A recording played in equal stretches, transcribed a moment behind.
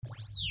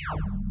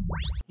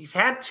He's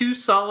had two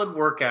solid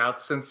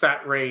workouts since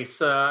that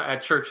race at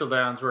Churchill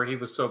Downs where he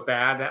was so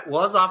bad. That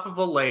was off of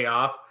a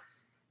layoff.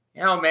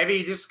 Maybe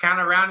he just kind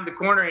of rounded the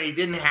corner and he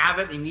didn't have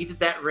it. And he needed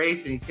that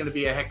race, and he's going to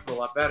be a heck of a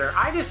lot better.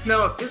 I just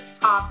know if his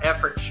top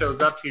effort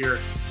shows up here,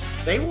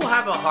 they will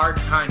have a hard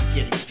time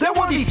getting it. There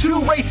were these two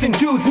racing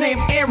dudes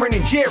named Aaron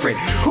and Jared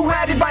who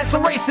had advice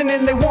on racing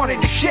and they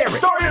wanted to share it.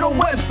 Started a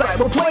website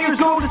where players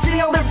go to see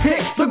all their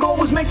picks. The goal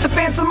was make the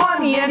fans some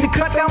money and to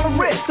cut down the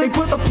risk. They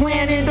put the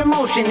plan into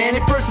motion and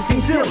at first it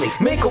seemed silly.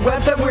 Make a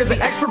website where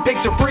the expert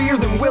picks are freer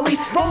than Willie.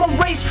 From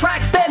a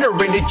racetrack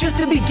veteran to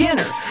just a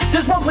beginner,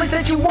 there's one place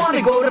that you want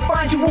to go to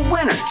find you a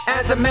winner.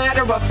 As a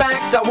matter of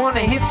fact, I want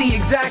to hit the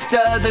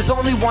exacta. There's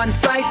only one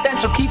site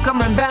that you'll keep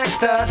coming back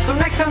to. So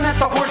next time that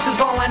the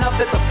horses all line up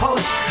at the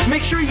post,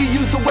 make sure you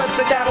use the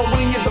website that'll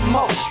win you the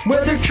most.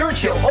 Whether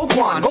Churchill,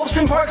 Oaklawn,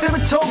 Gulfstream Park,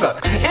 Saratoga,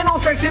 and all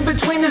tracks in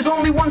between, there's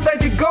only one site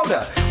to go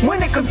to.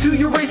 When it comes to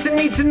your racing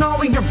needs and all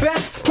of your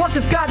bets, plus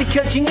it's got a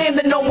catchy name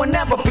that no one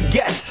ever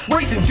forgets.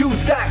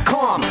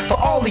 RacingDudes.com for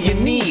all of your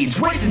needs.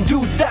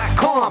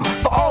 RacingDudes.com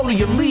for all of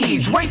your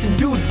leads.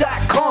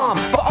 RacingDudes.com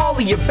for all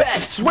of your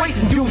bets.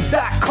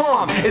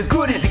 RacingDudes.com, as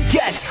good as it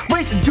gets.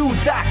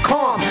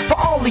 RacingDudes.com for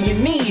all of your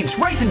needs.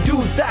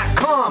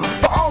 RacingDudes.com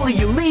for all of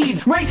your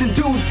leads.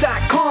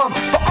 RacingDudes.com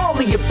for all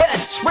of your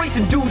bets.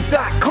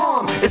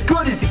 RacingDudes.com, as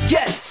good as it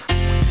gets.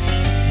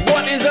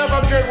 What is up?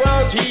 I'm Jared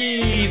Welch.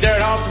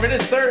 Aaron Halterman.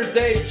 It's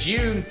Thursday,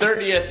 June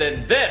 30th, and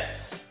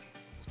this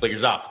is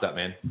Flickers Off. What's up,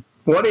 man?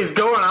 What is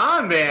going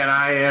on, man?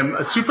 I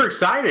am super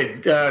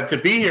excited to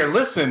be here.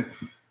 Listen,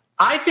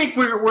 I think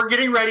we're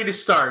getting ready to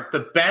start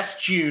the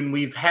best June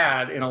we've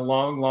had in a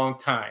long, long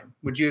time.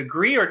 Would you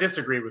agree or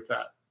disagree with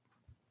that?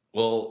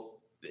 Well,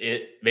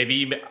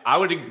 I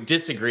would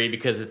disagree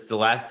because it's the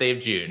last day of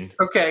June.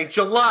 Okay,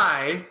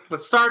 July.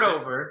 Let's start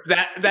over.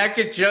 That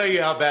could show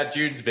you how bad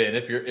June's been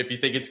if you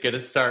think it's going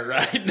to start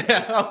right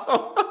now.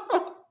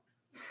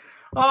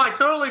 Oh, I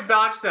totally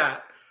botched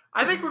that.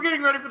 I think we're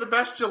getting ready for the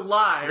best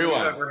July we've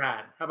ever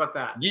had. How about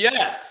that?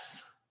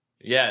 Yes,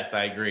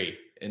 I agree.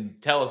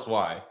 And tell us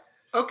why.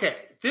 Okay,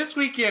 this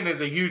weekend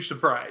is a huge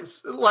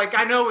surprise. Like,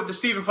 I know with the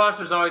Stephen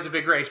Foster's always a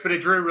big race, but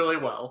it drew really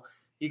well.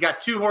 You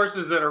got two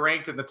horses that are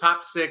ranked in the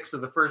top 6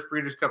 of the first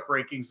Breeders' Cup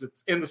rankings.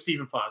 It's in the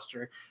Stephen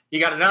Foster. You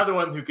got another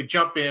one who could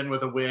jump in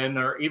with a win,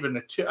 or even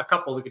a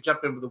couple that could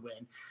jump in with a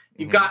win.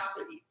 You've got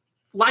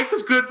Life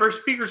is Good for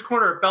Speaker's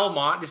Corner at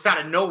Belmont. Just out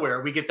of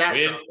nowhere, we get that.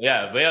 We don't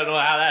know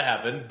how that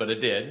happened, but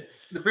it did.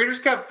 The Breeders'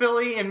 Cup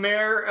filly and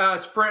mare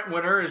sprint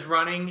winner is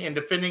running and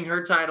defending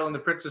her title in the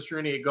Princess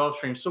Rooney at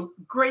Gulfstream. So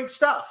great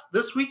stuff.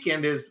 This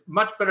weekend is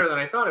much better than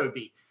I thought it would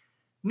be.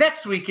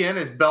 Next weekend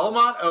is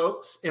Belmont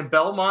Oaks and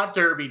Belmont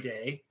Derby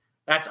Day.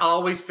 That's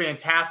always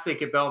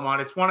fantastic at Belmont.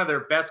 It's one of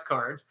their best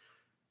cards.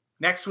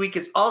 Next week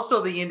is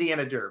also the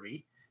Indiana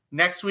Derby.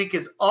 Next week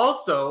is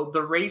also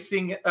the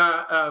racing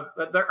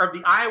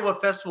the Iowa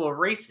Festival of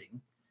Racing.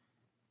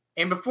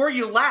 And before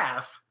you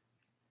laugh,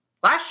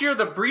 last year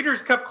the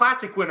Breeders' Cup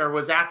Classic winner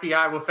was at the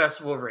Iowa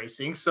Festival of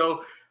Racing.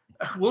 So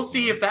we'll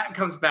see if that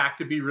comes back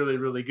to be really,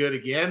 really good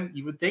again.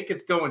 You would think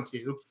it's going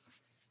to.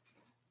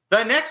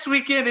 The next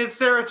weekend is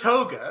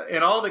Saratoga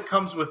and all that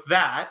comes with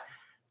that.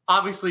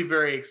 Obviously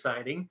very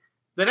exciting.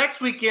 The next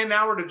weekend,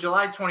 now we're to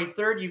July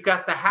 23rd, you've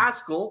got the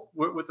Haskell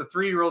with the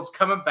 3-year-olds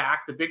coming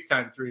back, the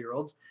big-time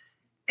 3-year-olds.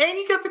 And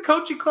you got the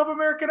Coaching Club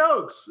American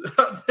Oaks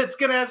that's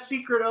going to have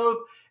Secret Oath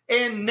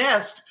and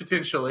Nest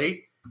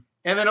potentially.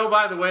 And then, oh,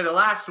 by the way, the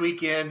last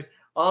weekend,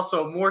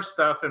 also more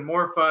stuff and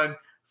more fun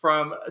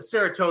from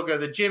Saratoga,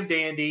 the Jim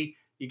Dandy.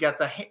 You got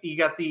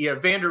the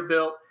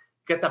Vanderbilt.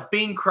 You got the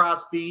Bing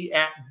Crosby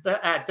at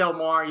Del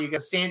Mar. You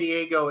got San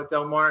Diego at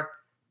Del Mar.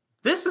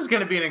 This is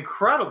going to be an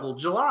incredible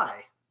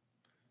July.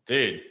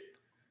 Dude,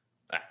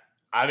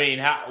 I mean,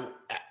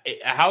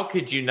 how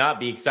could you not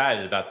be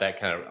excited about that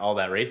kind of all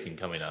that racing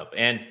coming up?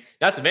 And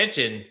not to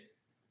mention,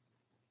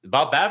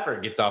 Bob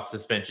Baffert gets off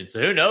suspension,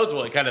 so who knows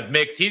what kind of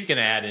mix he's going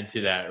to add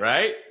into that,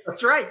 right?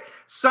 That's right.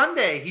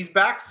 Sunday, he's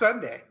back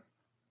Sunday.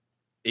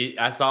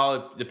 I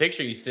saw the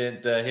picture you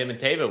sent. Him and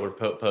Taba were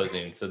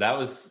posing, so that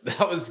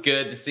was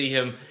good to see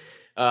him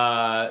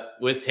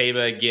with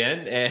Taba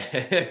again.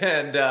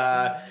 And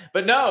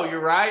but no,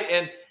 you're right.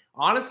 And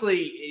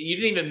honestly, you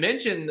didn't even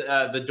mention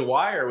the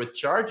Dwyer with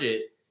Charge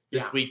It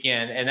this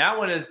weekend, and that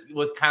one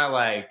was kind of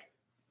like,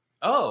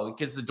 oh,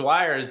 because the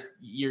Dwyer is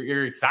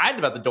you're excited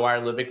about the Dwyer a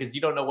little bit because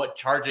you don't know what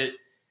Charge It.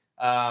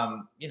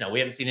 We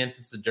haven't seen him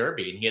since the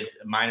Derby, and he had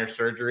minor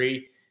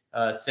surgery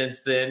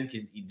since then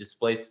because he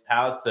displaced his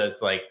palate. So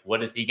it's like,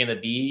 what is he going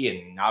to be?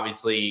 And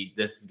obviously,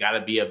 this has got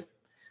to be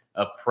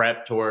a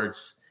prep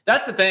towards.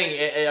 That's the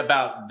thing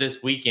about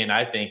this weekend,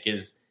 I think,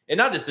 is. And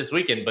not just this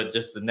weekend, but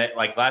just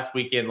last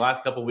weekend,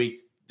 last couple of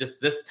weeks,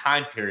 this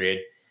time period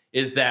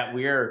is that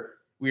we're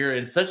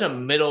in such a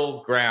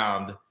middle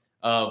ground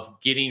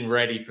of getting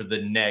ready for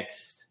the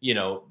next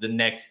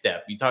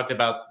step. You talked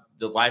about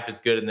the Life is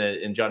Good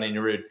in Johnny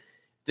Nerude.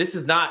 This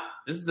is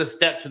a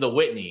step to the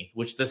Whitney,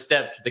 which is a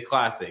step to the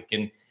Classic.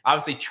 And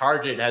obviously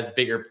Charge It has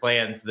bigger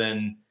plans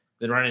than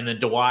running the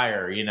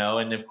Dwyer,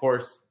 and of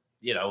course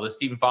with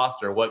Stephen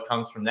Foster, what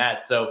comes from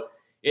that. So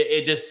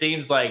it just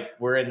seems like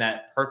we're in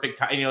that perfect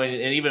time,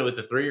 and even with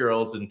the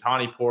 3-year-olds and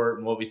Tawny Port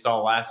and what we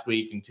saw last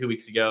week and 2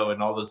 weeks ago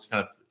and all those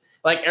kind of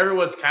like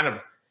everyone's kind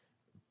of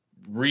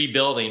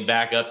rebuilding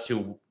back up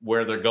to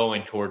where they're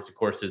going towards, of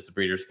course, is the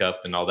Breeders'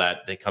 Cup and all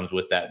that comes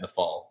with that in the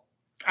fall.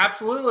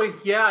 Absolutely.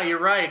 Yeah, you're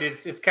right.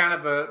 It's kind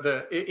of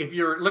if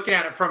you're looking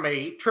at it from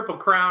a Triple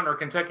Crown or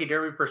Kentucky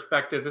Derby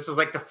perspective, this is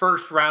like the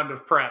first round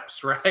of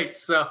preps, right?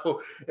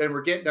 So, and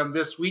we're getting them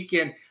this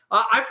weekend.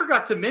 I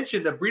forgot to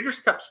mention the Breeders'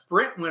 Cup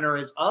Sprint winner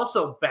is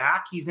also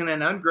back. He's in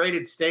an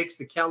ungraded stakes,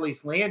 the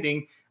Kelly's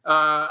Landing,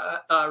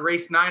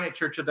 race 9 at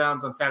Churchill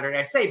Downs on Saturday.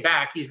 I say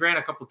back, he's ran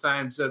a couple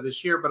times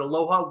this year, but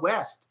Aloha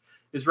West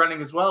is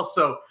running as well.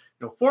 So,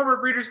 former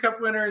Breeders' Cup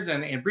winners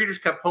and Breeders'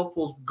 Cup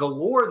hopefuls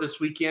galore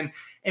this weekend.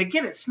 And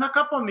again, it snuck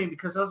up on me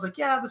because I was like,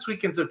 yeah, this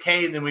weekend's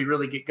okay. And then we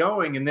really get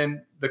going. And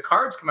then the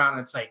cards come out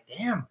and it's like,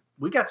 damn,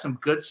 we got some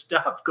good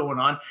stuff going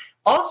on.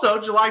 Also,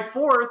 July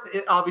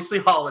 4th, obviously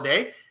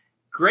holiday,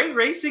 great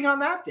racing on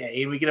that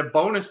day. And we get a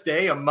bonus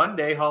day, a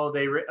Monday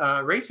holiday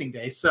racing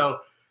day. So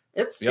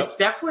it's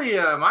definitely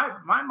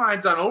my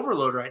mind's on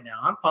overload right now.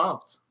 I'm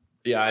pumped.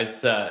 Yeah,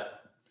 it's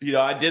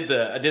I did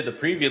the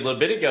preview a little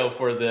bit ago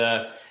for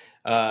the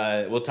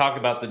we'll talk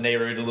about the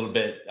Nehru a little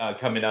bit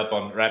coming up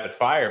on Rapid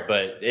Fire,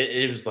 but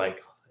it was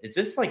like, is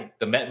this like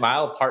the Met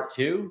Mile Part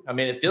 2? I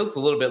mean, it feels a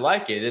little bit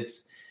like it.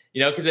 It's,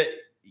 because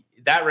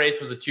that race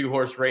was a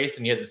 2-horse race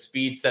and you had the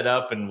speed set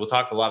up, and we'll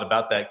talk a lot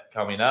about that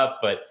coming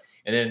up. And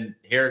then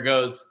here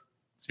goes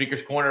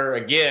Speaker's Corner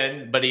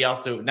again, but he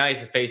also, now he's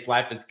to face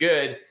Life is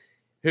Good,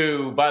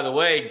 who, by the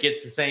way,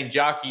 gets the same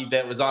jockey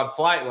that was on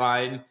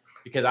Flightline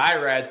because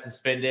Irad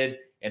suspended,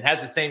 and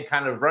has the same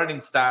kind of running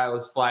style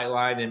as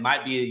Flightline and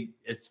might be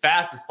as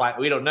fast as Flightline.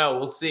 We don't know.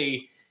 We'll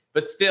see.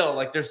 But still,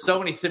 like, there's so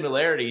many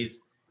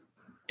similarities.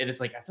 And it's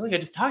like, I feel like I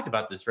just talked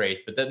about this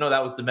race. But no,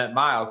 that was the Met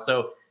Mile.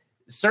 So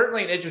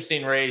certainly an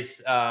interesting race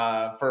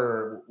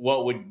for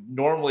what would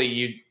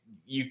normally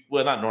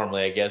well, not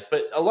normally, I guess.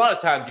 But a lot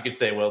of times you could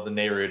say, well, the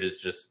Nehru is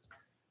just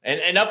 –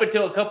 and up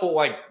until a couple,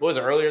 like, what was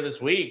it, earlier this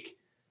week,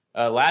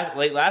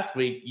 late last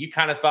week, you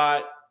kind of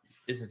thought –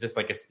 this is just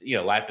like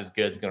Life is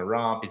Good. It's going to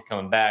romp. He's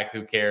coming back.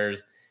 Who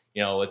cares?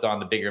 It's on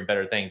the bigger and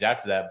better things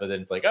after that. But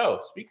then it's like, oh,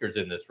 Speaker's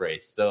in this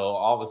race. So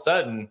all of a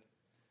sudden,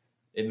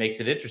 it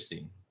makes it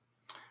interesting.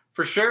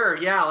 For sure.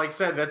 Yeah. Like I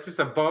said, that's just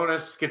a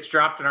bonus gets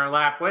dropped in our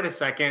lap. Wait a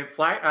second.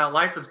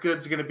 Life is Good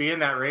is going to be in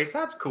that race.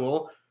 That's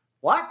cool.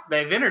 What?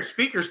 They've entered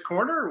Speaker's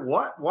Corner?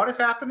 What is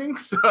happening?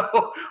 So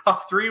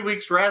off 3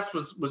 weeks rest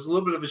was a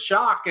little bit of a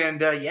shock. And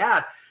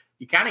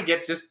you kind of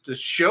get just a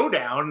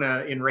showdown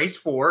in race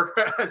 4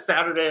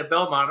 Saturday at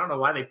Belmont. I don't know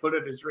why they put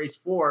it as race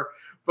 4,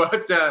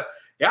 but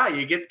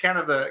you get kind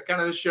of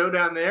the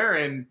showdown there.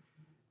 And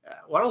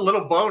what a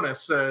little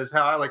bonus is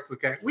how I like to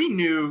look at it. We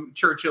knew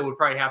Churchill would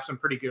probably have some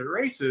pretty good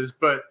races,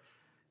 but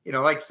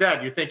like I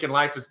said, you're thinking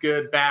Life is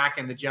Good back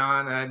and the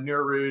John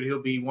Nehru,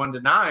 he'll be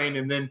 1-9,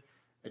 and then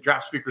they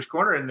drop Speaker's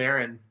Corner in there,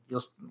 and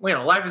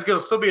Life is Good will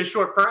still be a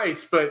short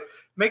price, but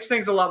makes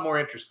things a lot more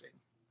interesting.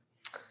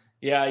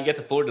 Yeah, you get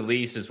the Fleur de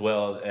Lis as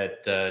well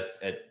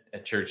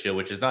at Churchill,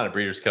 which is not a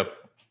Breeders'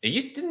 Cup.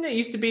 Didn't it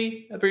used to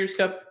be a Breeders'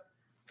 Cup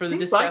for the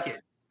Seems like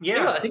it.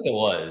 Yeah, I think it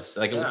was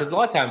because a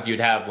lot of times you'd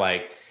have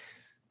like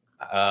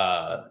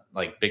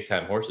big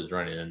time horses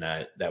running in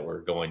that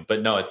were going,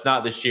 but no, it's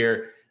not this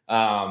year.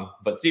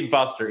 But Stephen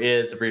Foster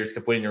is the Breeders'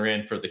 Cup winner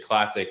in for the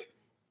Classic,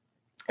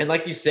 and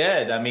like you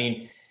said, I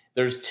mean,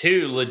 there's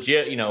 2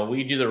 legit.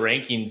 We do the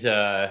rankings.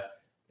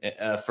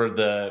 For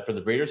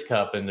the Breeders'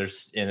 Cup, and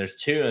there's 2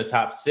 in the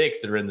top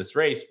 6 that are in this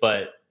race,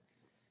 but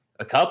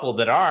a couple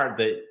that aren't,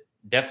 that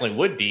definitely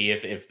would be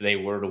if they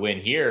were to win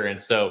here. And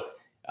so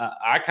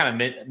I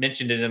kind of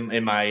mentioned it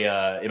in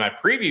my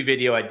preview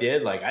video I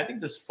did. Like, I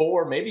think there's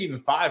 4, maybe even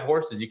 5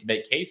 horses you can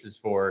make cases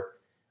for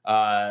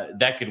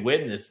that could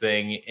win this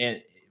thing, and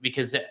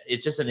because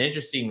it's just an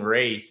interesting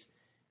race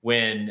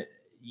when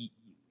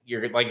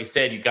you're, like you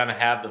said, you gotta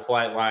have the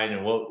Flightline,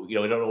 and we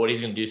don't know what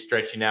he's going to do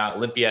stretching out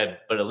Olympiad,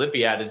 but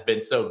Olympiad has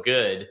been so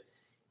good,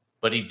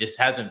 but he just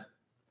hasn't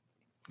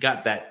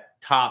got that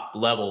top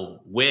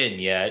level win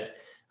yet.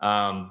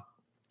 And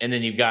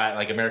then you've got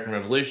like American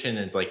Revolution,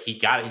 and it's like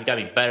he's got to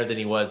be better than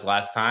he was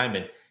last time.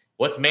 And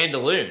what's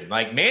Mandaloon?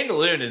 Like,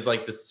 Mandaloon is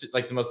like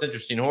the most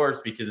interesting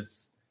horse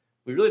because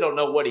we really don't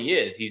know what he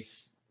is.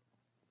 He's,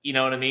 you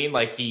know what I mean?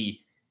 Like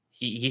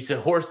he's a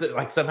horse that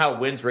like somehow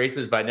wins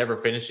races by never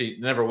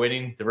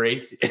winning the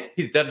race.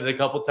 He's done it a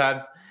couple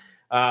times.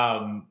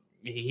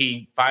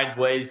 He finds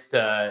ways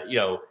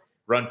to,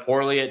 run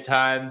poorly at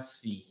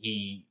times.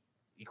 He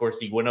of course,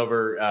 he went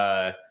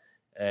over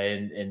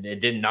and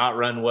did not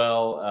run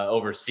well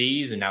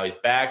overseas, and now he's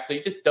back. So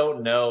you just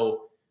don't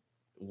know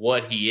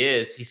what he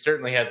is. He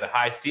certainly has a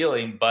high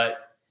ceiling, but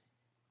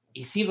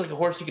he seems like a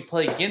horse you could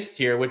play against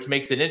here, which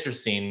makes it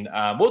interesting.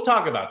 We'll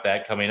talk about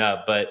that coming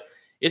up, but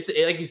it's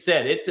like you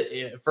said, it's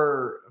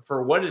for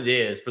what it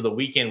is for the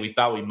weekend we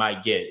thought we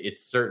might get.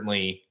 It's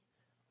certainly,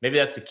 maybe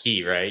that's the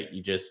key, right?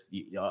 You just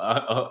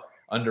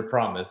under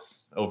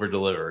promise, over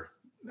deliver.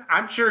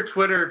 I'm sure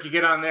Twitter, if you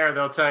get on there,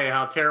 they'll tell you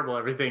how terrible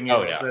everything is.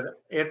 Oh, yeah. But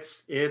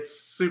it's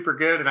super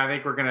good, and I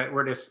think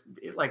we're just,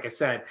 like I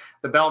said,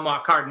 the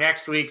Belmont card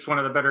next week's one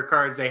of the better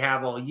cards they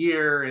have all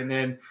year, and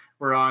then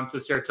we're on to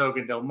Saratoga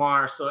and Del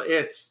Mar. So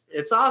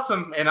it's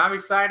awesome, and I'm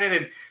excited.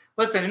 And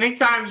listen,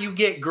 anytime you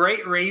get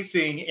great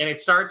racing and it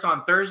starts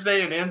on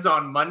Thursday and ends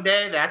on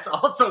Monday, that's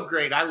also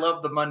great. I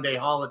love the Monday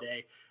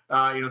holiday.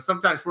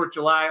 Sometimes 4th of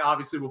July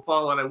obviously will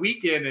fall on a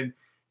weekend, and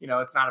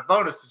it's not a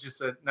bonus. It's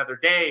just another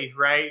day,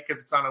 right?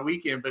 Because it's on a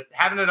weekend. But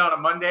having it on a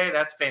Monday,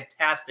 that's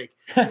fantastic.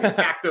 We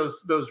tack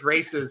those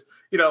races,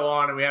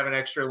 on, and we have an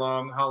extra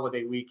long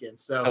holiday weekend.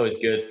 So it's always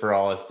good for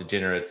all us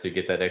degenerates to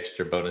get that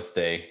extra bonus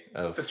day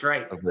of that's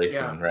right of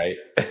racing, right?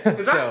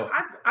 So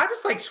I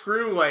just like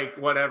screw like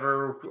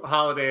whatever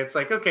holiday. It's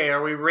like, okay,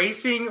 are we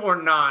racing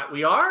or not?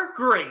 We are,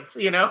 great.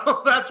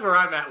 That's where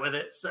I'm at with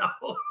it. So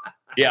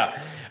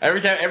yeah,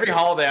 every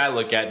holiday I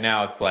look at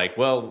now, it's like,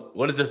 well,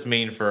 what does this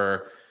mean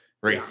for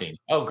racing?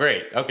 Yeah. Oh,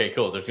 great. Okay,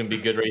 cool. There's going to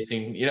be good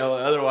racing.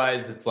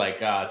 Otherwise it's like,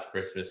 it's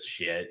Christmas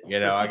shit.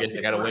 I guess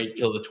I got to wait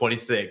till the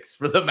 26th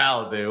for the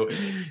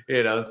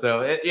Malibu,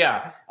 so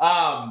yeah.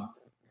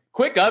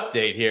 Quick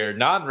update here,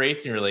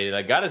 non-racing related.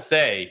 I got to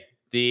say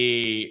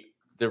the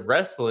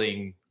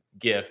wrestling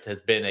gift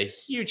has been a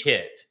huge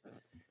hit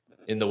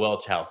in the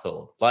Welch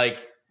household.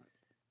 Like,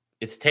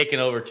 it's taken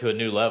over to a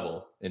new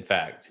level. In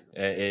fact,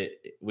 they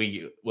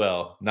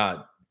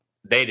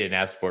didn't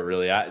ask for it,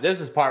 really. This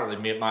is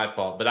partly my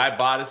fault, but I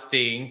bought a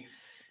Sting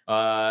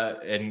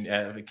and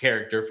a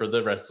character for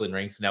the wrestling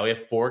ring. So now we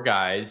have 4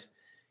 guys,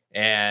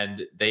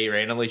 and they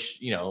randomly,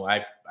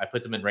 I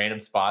put them in random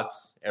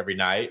spots every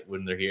night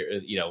when they're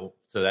here,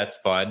 so that's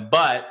fun.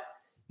 But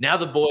now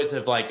the boys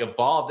have like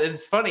evolved, and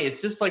it's funny.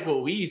 It's just like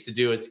what we used to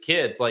do as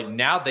kids. Like,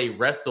 now they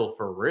wrestle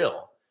for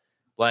real.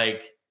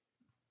 Like,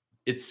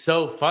 it's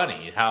so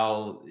funny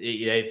how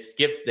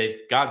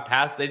they've gone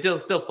past. They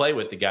still play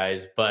with the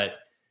guys, but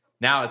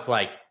now it's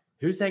like,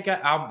 who's that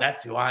guy?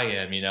 That's who I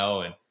am,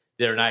 And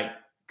the other night,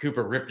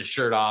 Cooper ripped his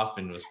shirt off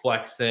and was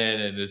flexing,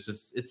 and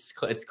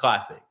it's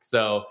classic.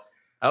 So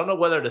I don't know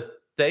whether to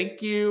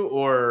thank you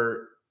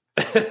or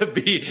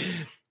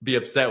be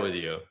upset with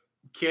you.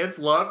 Kids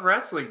love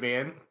wrestling,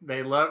 man.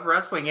 They love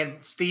wrestling.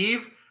 And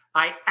Steve,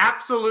 I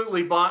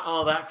absolutely bought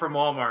all that from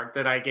Walmart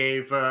that I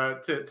gave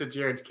to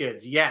Jared's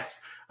kids.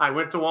 Yes, I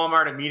went to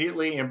Walmart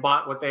immediately and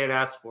bought what they had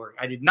asked for.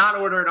 I did not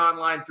order it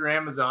online through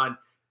Amazon,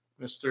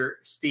 Mr.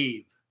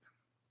 Steve.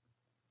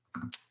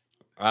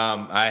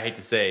 I hate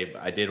to say,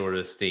 I did order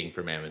the Sting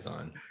from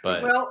Amazon,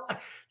 but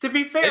to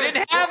be fair, they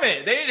didn't have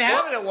it. They didn't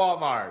have it at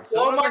Walmart.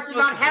 So Walmart did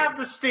not have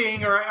the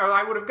Sting, or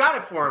I would have got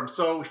it for him.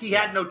 So he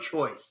had no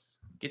choice.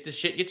 Get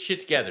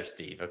shit together,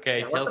 Steve.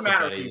 Okay, what's the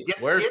matter with you? Get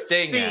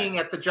Sting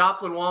at the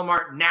Joplin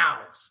Walmart now,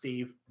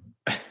 Steve.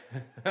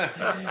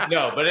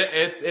 No, but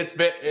it's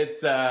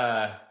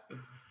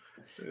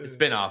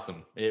been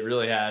awesome. It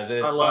really has.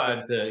 It's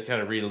fun to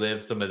kind of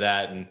relive some of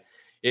that, and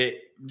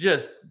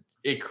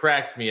it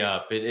cracks me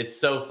up. It's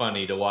so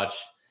funny to watch.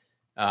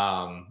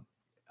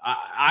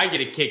 I get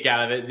a kick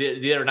out of it.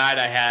 The other night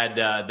I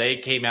had they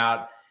came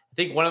out. I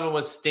think one of them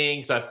was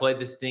Sting, so I played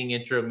the Sting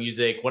intro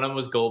music. One of them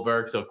was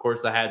Goldberg, so of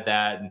course I had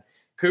that. And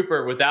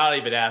Cooper, without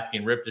even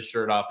asking, ripped his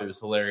shirt off. It was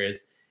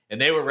hilarious. And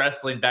they were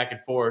wrestling back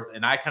and forth,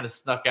 and I kind of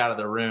snuck out of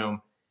the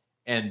room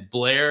and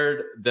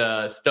blared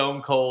the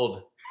Stone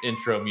Cold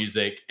intro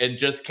music and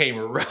just came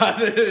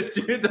running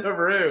to the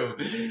room,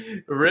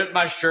 ripped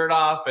my shirt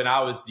off, and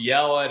I was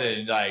yelling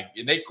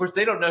and they, of course,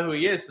 they don't know who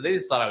he is, so they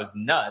just thought I was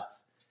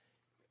nuts.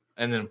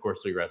 And then, of course,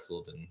 we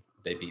wrestled and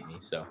they beat me,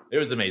 so it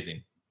was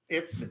amazing.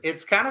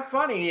 It's kind of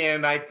funny,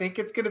 and I think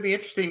it's going to be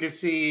interesting to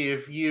see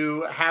if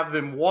you have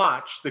them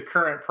watch the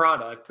current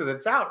product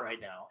that's out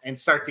right now and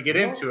start to get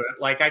into it,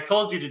 like I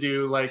told you to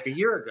do like a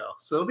year ago.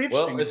 So it'll be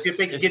interesting to see if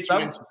they can get you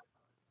into it.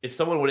 If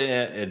someone would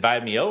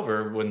invite me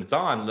over when it's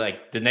on,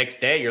 like the next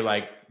day, you're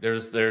like, there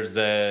was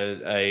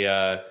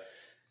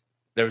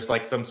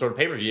like some sort of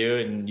pay-per-view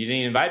and you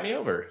didn't invite me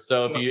over.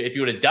 So if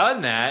you would have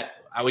done that,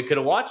 we could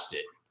have watched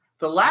it.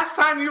 The last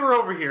time you were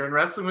over here and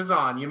wrestling was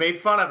on, you made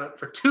fun of it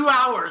for 2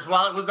 hours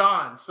while it was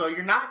on. So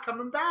you're not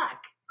coming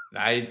back.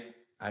 I'm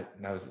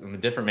a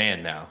different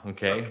man now.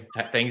 Okay.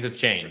 Things have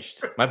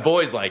changed. My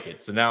boys like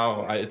it. So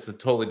now it's a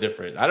totally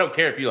different. I don't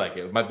care if you like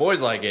it. My boys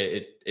like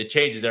it. It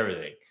changes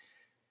everything.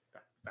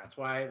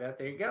 There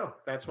you go.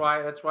 That's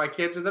why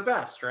kids are the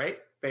best, right?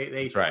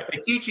 That's right. They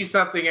teach you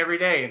something every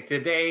day. And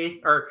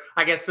today, or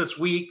I guess this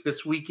week,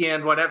 this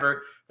weekend,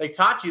 whatever, they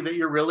taught you that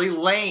you're really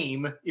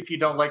lame if you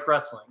don't like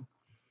wrestling.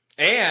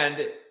 And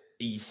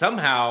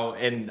somehow,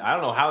 and I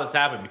don't know how this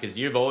happened, because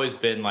you've always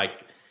been like,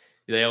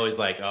 they always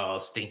like, oh,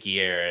 stinky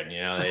Aaron,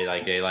 they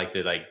like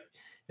to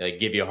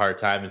give you a hard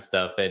time and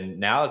stuff. And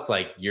now it's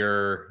like,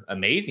 you're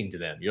amazing to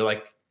them. You're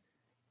like,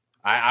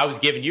 I was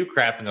giving you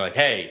crap and they're like,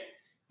 hey,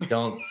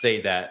 don't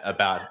say that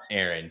about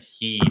Aaron.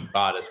 He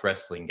bought us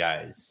wrestling,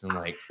 guys. I'm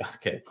like,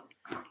 okay.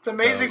 It's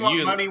amazing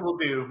what money will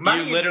do.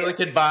 You literally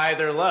could buy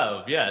their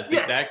love. Yes,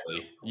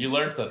 exactly. You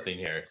learned something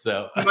here.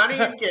 So money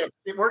and gifts.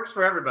 It works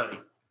for everybody.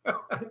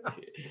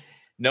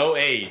 no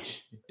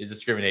age is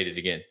discriminated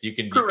against. You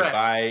can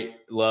buy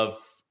love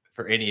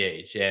for any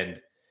age.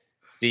 And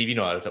Steve, you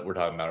know what we're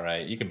talking about,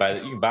 right? You can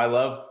buy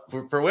love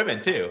for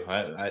women too.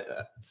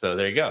 So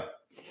there you go.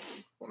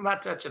 I'm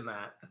not touching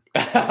that.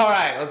 All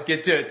right, let's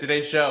get to it.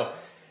 Today's show.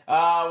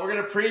 We're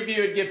going to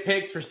preview and give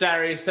picks for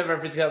Saturday's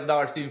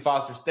 $750,000 Stephen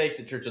Foster Stakes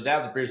at Churchill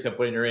Downs, the Breeders' Cup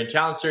Winning Your In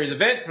Challenge Series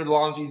event for the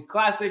Longines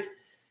Classic.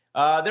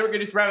 Then we're going to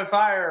do some rapid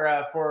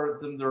fire for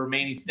the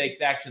remaining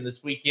stakes action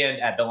this weekend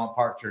at Belmont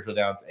Park, Churchill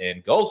Downs,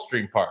 and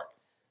Gulfstream Park.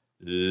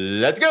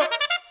 Let's go.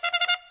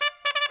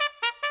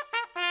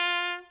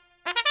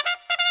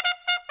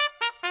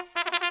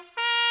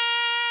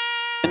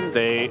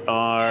 They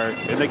are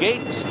in the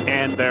gate,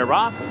 and they're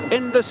off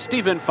in the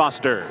Stephen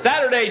Foster.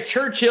 Saturday,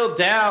 Churchill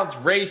Downs,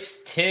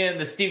 race 10,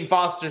 the Stephen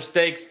Foster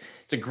Stakes.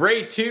 It's a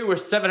grade 2 with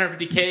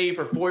 $750K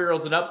for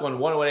 4-year-olds and up, going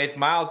 1.18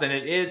 miles, and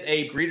it is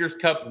a Breeders'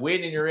 Cup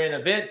Win in Your In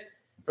event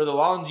for the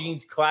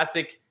Longines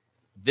Classic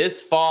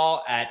this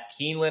fall at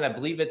Keeneland. I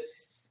believe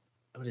it's,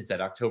 what is that,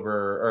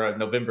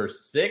 November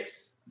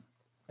 6th?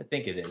 I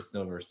think it is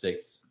November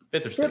 6th.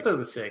 5th or 6th. 5th or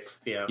the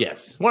 6th, yeah.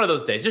 Yes, one of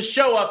those days. Just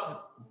show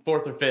up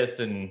 4th or 5th,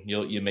 and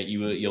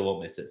you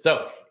won't miss it.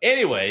 So,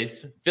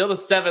 anyways, field of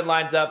 7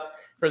 lines up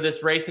for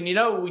this race, and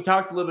we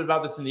talked a little bit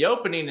about this in the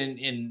opening,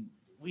 and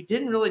we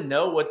didn't really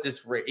know what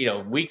this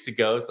weeks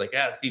ago. It's like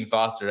Stephen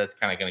Foster, that's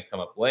kind of going to come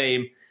up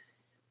lame.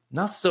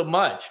 Not so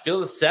much.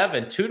 Field of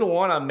 7,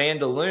 2-1 on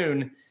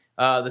Mandaloon,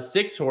 the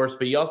 6 horse,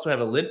 but you also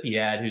have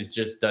Olympiad, who's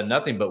just done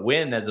nothing but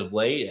win as of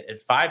late at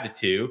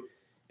 5-2.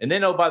 And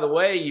then, oh, by the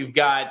way, you've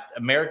got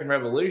American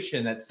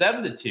Revolution at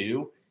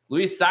 7-2.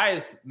 Luis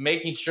Saez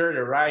making sure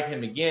to ride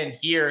him again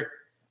here.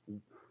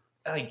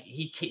 Like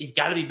he's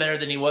got to be better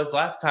than he was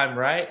last time,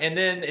 right? And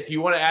then if you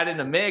want to add in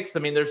a mix,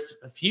 I mean, there's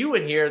a few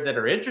in here that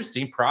are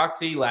interesting.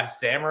 Proxy, Last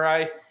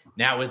Samurai,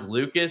 now with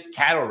Lucas,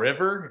 Cattle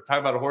River. Talk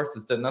about a horse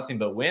that's done nothing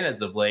but win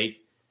as of late.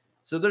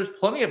 So there's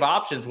plenty of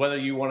options, whether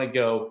you want to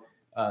go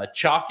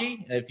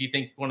chalky, if you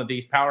think one of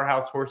these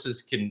powerhouse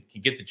horses can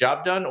get the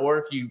job done,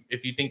 or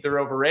if you think they're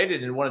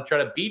overrated and want to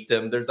try to beat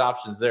them, there's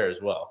options there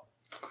as well.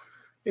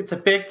 It's a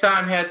big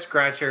time head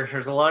scratcher.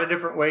 There's a lot of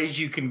different ways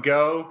you can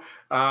go.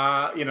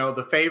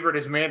 The favorite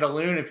is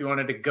Mandaloon. If you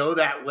wanted to go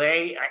that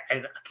way,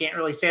 I can't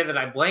really say that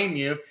I blame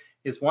you.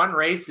 His one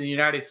race in the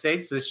United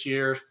States this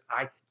year,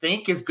 I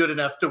think, is good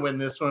enough to win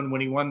this one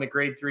when he won the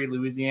Grade 3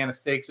 Louisiana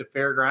Stakes at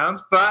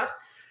Fairgrounds. But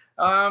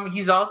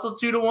he's also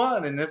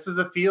 2-1, and this is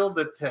a field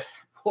that,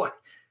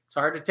 it's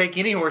hard to take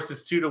any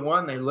horses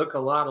 2-1. They look a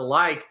lot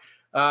alike.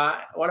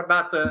 What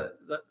about the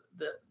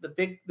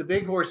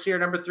big horse here,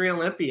 number 3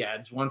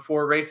 Olympiads, won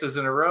 4 races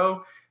in a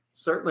row.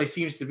 Certainly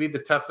seems to be the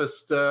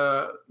toughest,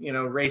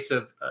 race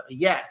of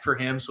yet for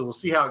him. So we'll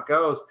see how it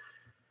goes.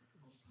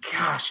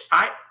 Gosh,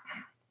 I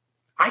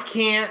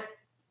can't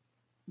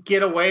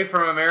get away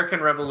from American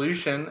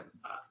Revolution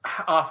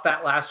off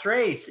that last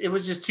race. It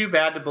was just too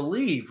bad to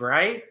believe,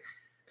 right?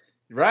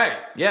 Right.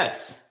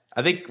 Yes.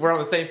 I think we're on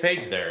the same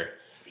page there.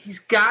 He's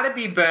got to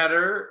be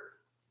better.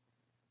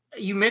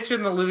 You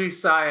mentioned the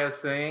Luis Saez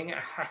thing.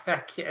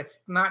 It's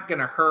not going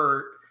to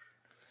hurt.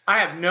 I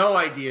have no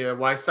idea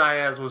why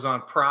Saez was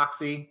on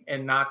Proxy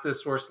and not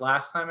this horse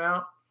last time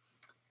out.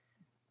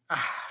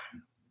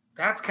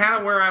 That's kind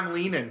of where I'm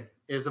leaning,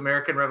 is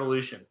American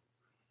Revolution.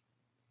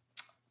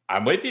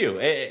 I'm with you.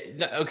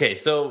 Okay,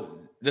 so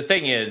the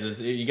thing is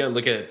you got to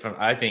look at it from,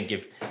 I think,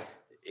 if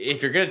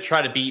you're going to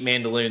try to beat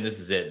Mandaloon, this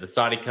is it. The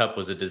Saudi Cup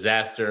was a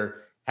disaster.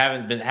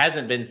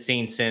 Hasn't been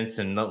seen since,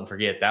 and don't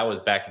forget that was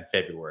back in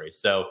February.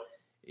 So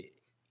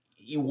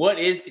what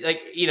is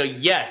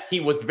yes, he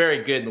was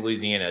very good in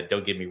Louisiana,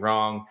 don't get me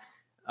wrong.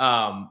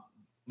 But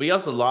he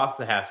also lost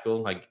to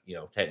Haskell.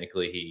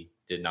 Technically he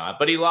did not,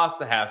 but he lost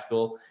to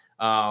Haskell.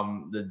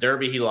 The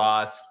Derby he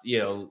lost,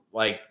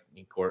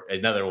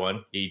 another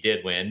one he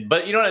did win.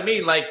 But you know what I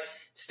mean? I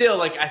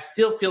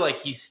still feel like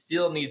he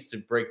still needs to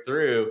break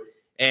through,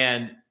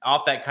 and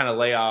off that kind of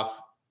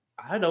layoff,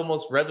 I'd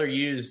almost rather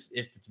use,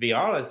 to be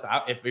honest,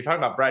 if we're talking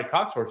about Brad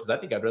Cox horses, I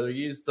think I'd rather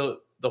use the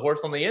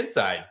horse on the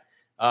inside.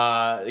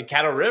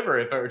 Cattle River,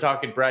 if we're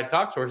talking Brad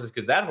Cox horses,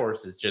 because that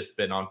horse has just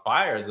been on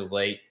fire as of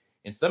late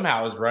and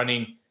somehow is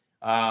running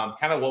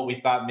kind of what we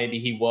thought maybe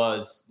he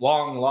was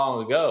long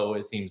ago,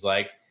 it seems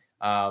like.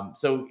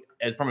 So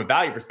as from a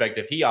value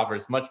perspective, he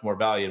offers much more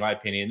value in my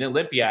opinion. And the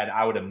Olympiad,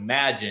 I would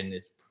imagine,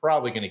 is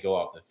probably going to go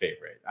off the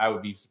favorite. I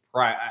would be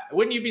surprised.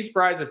 Wouldn't you be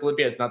surprised if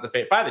Olympiad's not the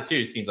favorite?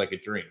 5-2 seems like a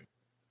dream.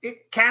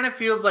 It kind of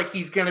feels like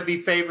he's going to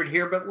be favored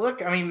here, but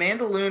look, I mean,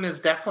 Mandaloon is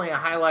definitely a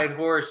highlight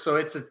horse, so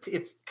it's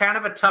kind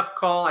of a tough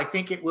call. I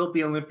think it will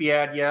be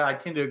Olympiad. Yeah, I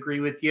tend to agree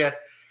with you.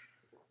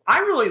 I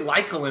really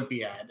like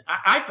Olympiad.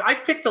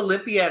 I've picked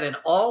Olympiad in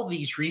all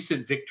these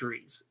recent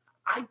victories.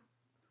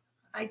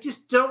 I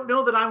just don't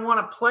know that I want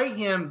to play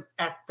him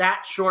at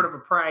that short of a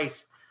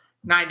price,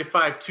 9-5,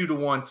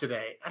 2-1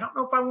 today. I don't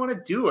know if I want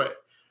to do it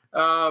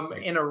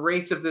in a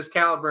race of this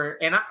caliber.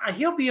 And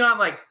he'll be on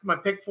my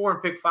pick 4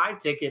 and pick 5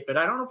 ticket, but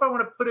I don't know if I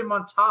want to put him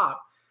on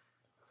top.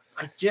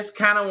 I just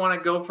kind of want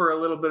to go for a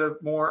little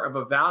bit more of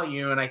a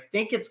value, and I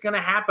think it's going to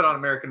happen on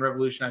American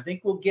Revolution. I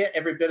think we'll get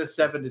every bit of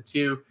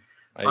 7-2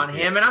 on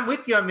him, and I'm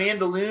with you on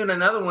Mandaloun.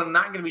 Another one,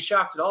 not going to be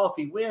shocked at all if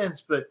he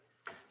wins, but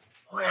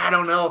boy, I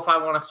don't know if I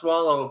want to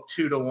swallow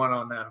 2-1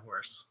 on that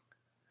horse.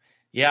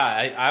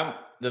 Yeah,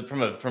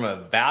 from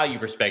a value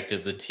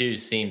perspective, the 2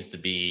 seems to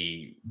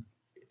be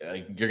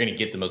you're going to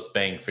get the most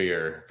bang for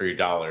your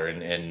dollar,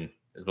 and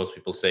as most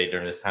people say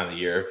during this time of the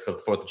year for the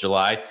 4th of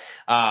July.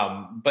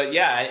 But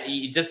yeah,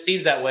 it just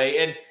seems that way.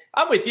 And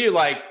I'm with you.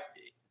 Like,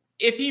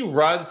 if he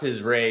runs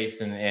his race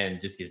and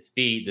just gets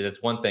beat, then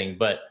that's one thing.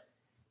 But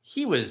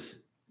he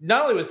was,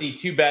 not only was he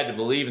too bad to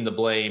believe in the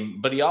blame,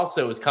 but he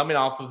also was coming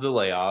off of the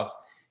layoff.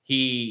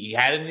 He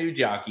had a new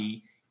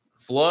jockey.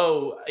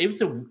 Flo,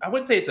 I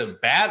wouldn't say it's a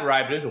bad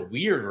ride, but it was a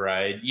weird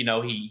ride. You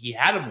know, he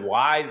had him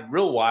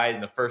real wide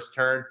in the first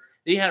turn.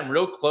 Then he had him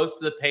real close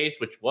to the pace,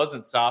 which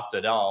wasn't soft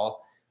at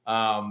all.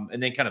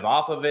 And then kind of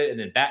off of it and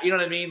then back, you know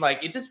what I mean?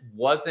 Like, it just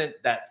wasn't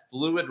that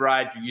fluid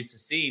ride you're used to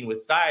seeing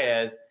with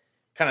Saez,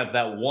 kind of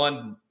that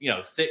one,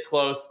 sit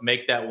close,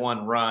 make that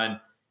one run.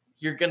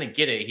 You're going to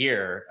get it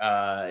here.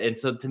 And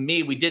so to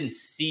me, we didn't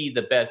see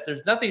the best.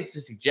 There's nothing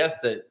to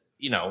suggest that,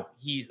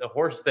 he's a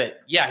horse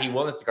that, he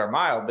won the Cigar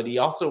Mile, but he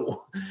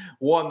also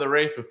won the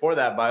race before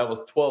that by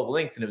almost 12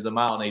 lengths, and it was a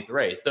 1 1/8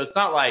 race. So it's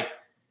not like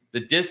the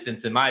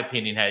distance, in my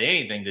opinion, had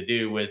anything to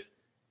do with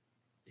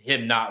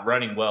him not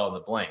running well in the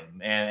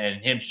blame,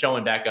 and him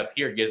showing back up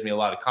here gives me a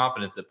lot of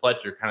confidence that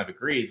Pletcher kind of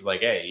agrees,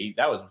 like, hey,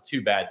 that was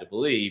too bad to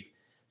believe.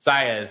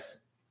 Saez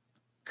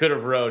could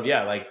have rode,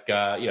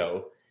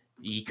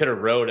 he could have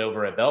rode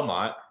over at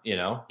Belmont,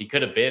 he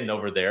could have been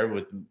over there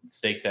with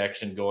stakes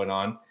action going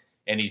on,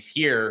 and he's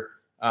here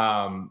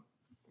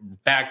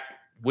back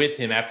with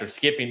him after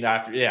skipping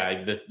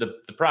the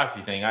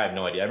proxy thing. I have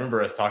no idea. I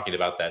remember us talking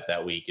about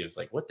that week. It was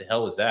like, what the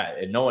hell is that?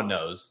 And no one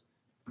knows.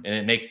 And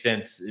it makes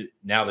sense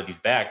now that he's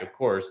back, of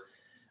course.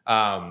 So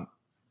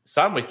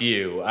I'm with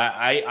you.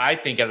 I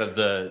think out of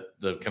the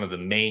kind of the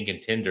main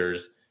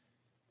contenders,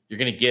 you're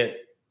going to get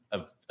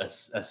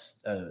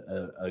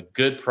a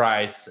good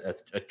price,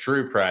 a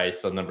true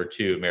price on number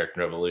 2,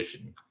 American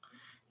Revolution.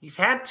 He's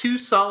had 2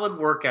 solid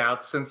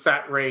workouts since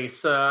that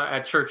race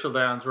at Churchill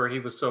Downs where he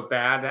was so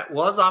bad. That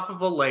was off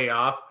of a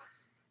layoff.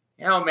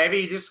 Maybe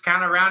he just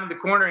kind of rounded the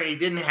corner and he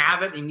didn't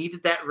have it. And he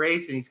needed that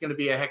race, and he's going to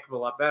be a heck of a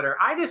lot better.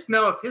 I just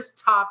know if his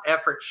top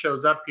effort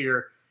shows up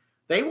here,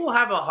 they will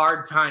have a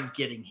hard time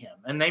getting him.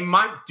 And they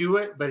might do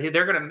it, but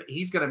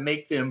he's going to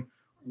make them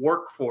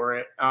work for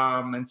it.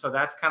 And so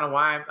that's kind of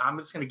why I'm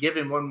just going to give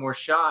him one more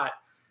shot.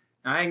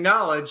 And I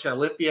acknowledge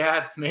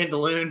Olympiad,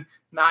 Mandaloun,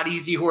 not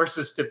easy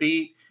horses to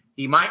beat.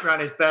 He might run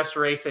his best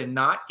race and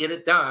not get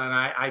it done.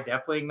 I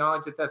definitely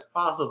acknowledge that that's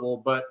possible,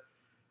 but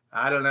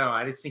I don't know.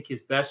 I just think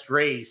his best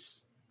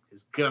race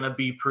is going to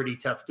be pretty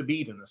tough to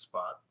beat in the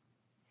spot.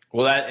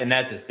 Well,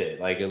 that's just it.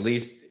 Like, at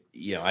least,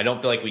 I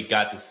don't feel like we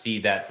got to see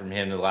that from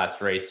him in the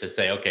last race to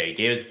say, okay, he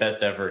gave his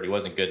best effort. He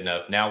wasn't good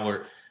enough. Now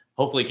we're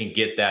hopefully can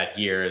get that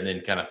here and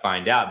then kind of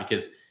find out,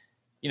 because,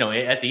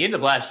 at the end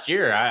of last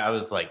year, I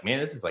was like, man,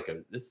 this is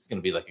going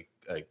to be like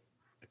a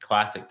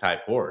classic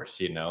type horse,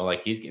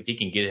 like if he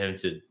can get him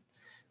to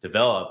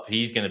develop,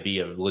 he's going to be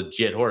a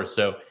legit horse.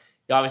 So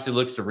he obviously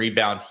looks to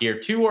rebound here.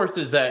 2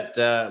 horses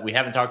that we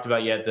haven't talked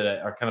about yet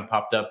that are kind of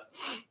popped up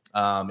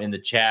in the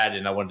chat,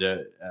 and I wanted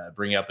to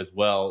bring up as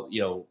well.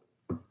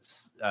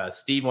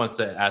 Steve wants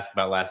to ask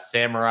about Last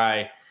Samurai.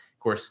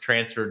 Of course,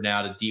 transferred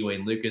now to D.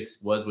 Wayne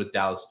Lucas, was with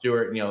Dallas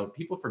Stewart.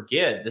 People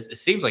forget this. It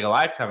seems like a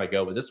lifetime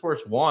ago, but this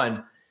horse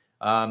won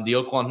the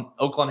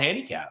Oakland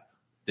Handicap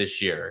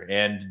this year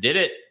and did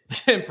it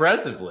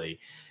impressively.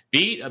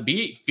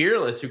 Beat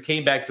Fearless, who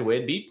came back to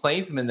win. Beat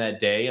Plainsman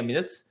that day. I mean,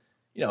 this.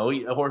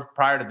 A horse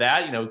prior to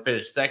that,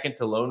 finished second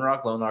to Lone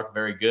Rock. Lone Rock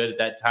very good at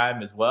that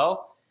time as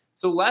well.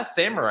 So Last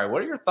Samurai,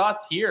 what are your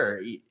thoughts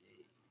here?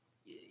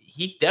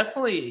 He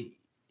definitely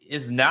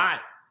is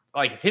not,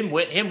 like, him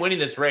winning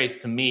this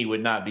race to me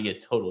would not be a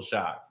total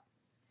shock.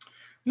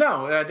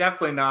 No,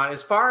 definitely not.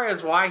 As far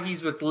as why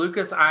he's with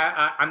Lucas,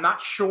 I'm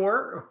not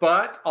sure,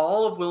 but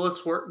all of Willis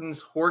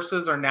Horton's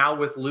horses are now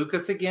with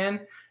Lucas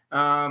again.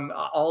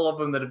 All of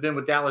them that have been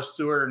with Dallas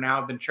Stewart are now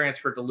have been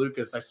transferred to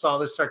Lucas. I saw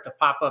this start to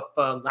pop up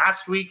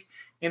last week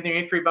in the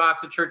entry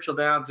box at Churchill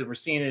Downs, and we're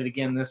seeing it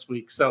again this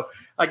week. So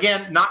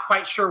again, not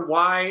quite sure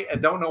why. I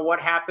don't know what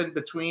happened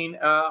between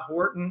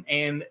Horton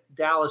and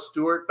Dallas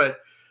Stewart, but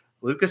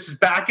Lucas is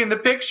back in the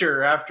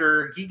picture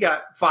after he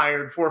got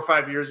fired 4 or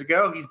 5 years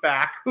ago. He's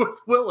back with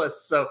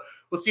Willis. So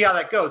we'll see how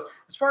that goes.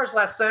 As far as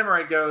Last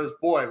Samurai goes,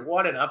 boy,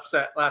 what an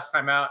upset last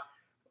time out.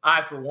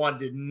 I, for one,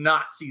 did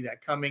not see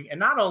that coming. And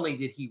not only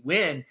did he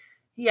win,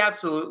 he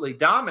absolutely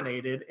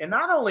dominated. And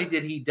not only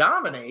did he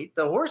dominate,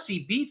 the horse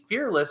he beat,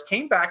 Fearless,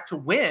 came back to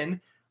win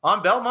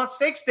on Belmont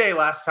Stakes Day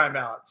last time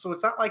out. So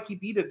it's not like he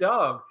beat a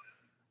dog.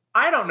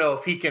 I don't know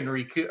if he can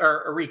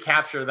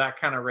recapture that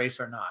kind of race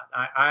or not.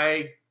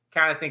 I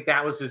kind of think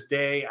that was his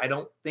day. I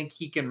don't think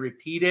he can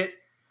repeat it.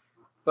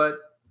 But,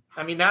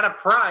 I mean, at a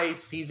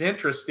price, he's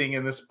interesting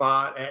in the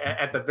spot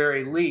at the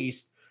very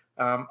least.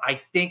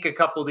 I think a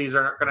couple of these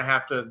are going to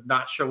have to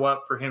not show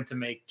up for him to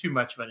make too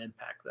much of an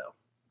impact, though.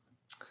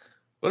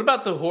 What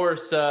about the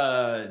horse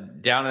down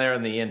there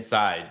on the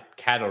inside?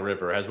 Cattle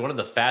River has one of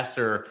the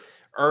faster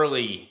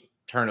early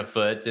turn of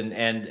foot, and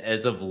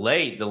as of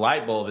late, the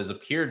light bulb has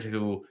appeared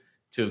to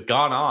have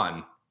gone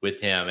on with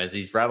him as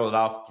he's rattled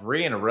off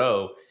 3 in a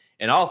row,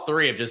 and all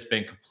 3 have just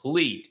been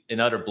complete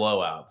and utter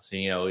blowouts,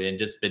 and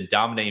just been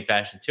dominating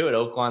fashion too. At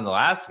Oaklawn, the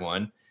last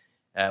one,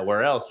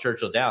 where else?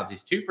 Churchill Downs.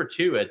 He's 2 for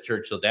 2 at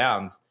Churchill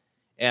Downs.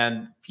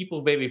 And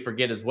people maybe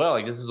forget as well,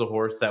 like this is a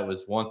horse that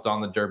was once on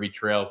the Derby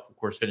trail, of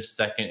course, finished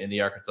second in the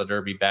Arkansas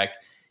Derby back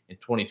in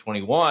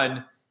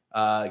 2021.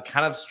 Kind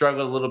of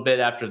struggled a little bit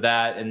after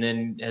that. And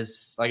then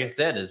has, like I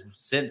said, has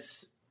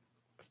since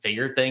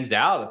figured things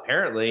out,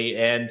 apparently.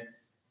 And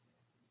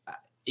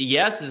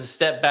yes, it's a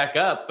step back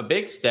up, a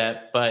big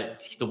step,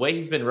 but the way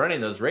he's been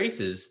running those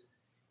races,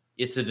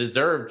 it's a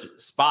deserved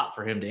spot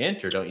for him to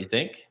enter, don't you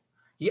think?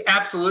 Yeah,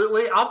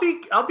 absolutely. I'll be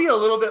a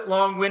little bit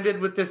long-winded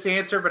with this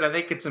answer, but I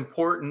think it's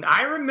important.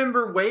 I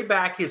remember way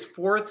back his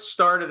 4th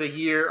start of the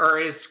year, or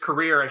his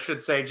career, I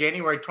should say,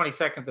 January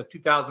 22nd of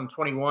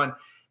 2021.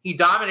 He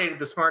dominated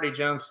the Smarty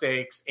Jones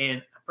Stakes,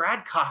 and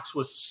Brad Cox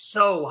was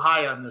so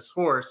high on this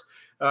horse.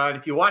 And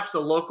if you watch the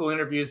local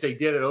interviews they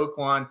did at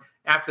Oaklawn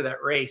after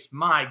that race,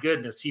 my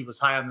goodness, he was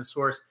high on this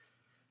horse.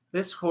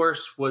 This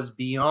horse was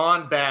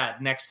beyond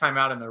bad next time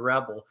out in the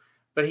Rebel.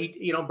 But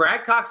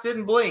Brad Cox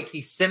didn't blink.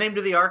 He sent him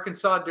to the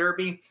Arkansas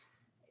Derby.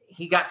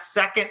 He got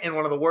second in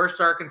one of the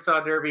worst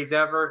Arkansas Derbies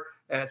ever.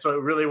 So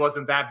it really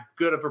wasn't that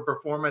good of a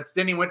performance.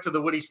 Then he went to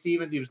the Woody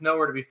Stevens. He was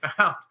nowhere to be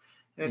found.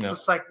 And it's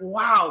just like,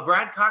 wow,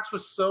 Brad Cox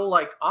was so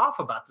off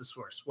about this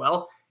horse.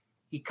 Well,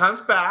 he comes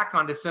back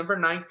on December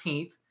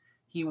 19th.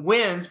 He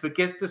wins, but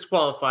gets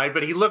disqualified,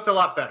 but he looked a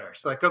lot better.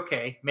 So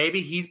okay,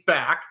 maybe he's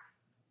back.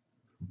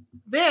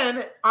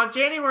 Then on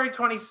January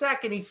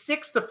 22nd, he's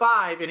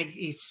 6-5, and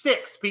he's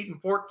 6th, beating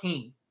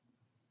 14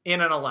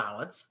 in an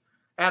allowance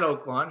at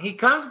Oaklawn. He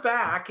comes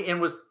back and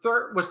was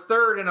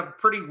third in a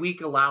pretty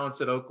weak allowance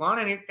at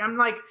Oaklawn. And I'm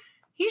like,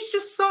 he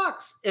just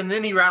sucks. And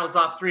then he rattles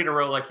off 3 in a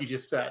row, like you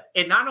just said.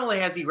 And not only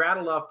has he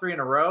rattled off 3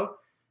 in a row,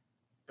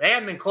 they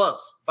haven't been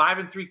close. 5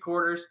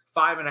 3/4,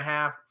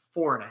 5.5,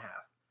 4.5.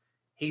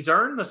 He's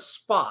earned the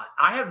spot.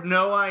 I have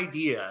no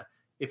idea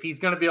if he's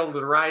going to be able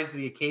to rise to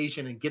the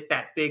occasion and get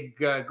that big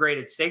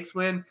graded stakes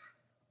win.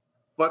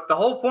 But the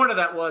whole point of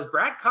that was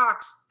Brad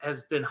Cox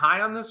has been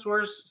high on this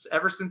horse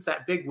ever since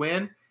that big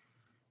win.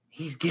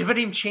 He's given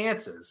him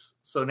chances.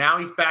 So now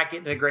he's back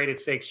getting a graded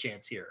stakes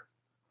chance here.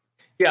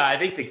 Yeah, I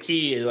think the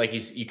key, like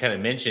you kind of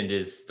mentioned,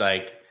 is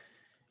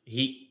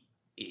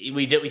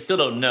we still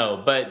don't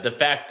know, but the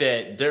fact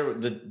that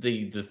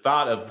the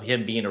thought of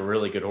him being a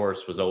really good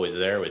horse was always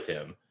there with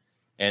him.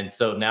 And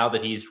so now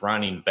that he's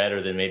running better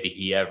than maybe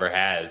he ever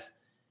has,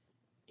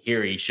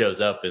 here he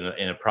shows up in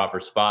a proper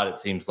spot, it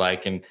seems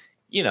like. And,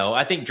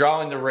 I think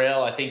drawing the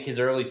rail, I think his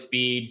early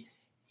speed,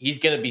 he's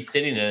going to be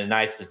sitting in a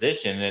nice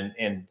position.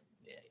 And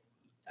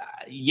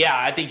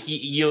I think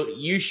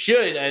you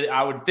should,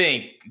 I would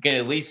think, can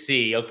at least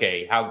see,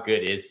 okay, how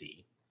good is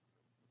he?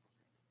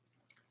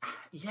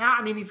 Yeah,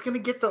 I mean, he's going to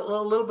get a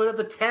little bit of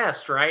the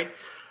test, right?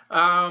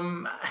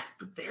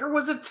 There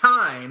was a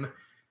time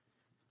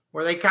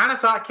where they kind of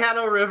thought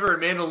Caddo River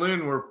and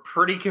Mandaloun were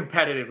pretty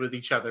competitive with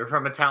each other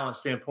from a talent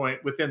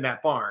standpoint within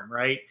that barn,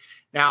 right?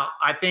 Now,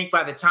 I think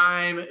by the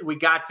time we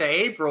got to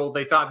April,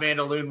 they thought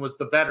Mandaloun was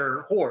the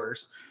better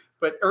horse.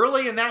 But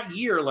early in that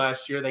year,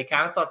 last year, they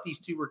kind of thought these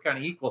two were kind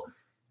of equal.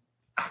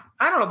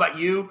 I don't know about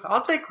you.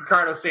 I'll take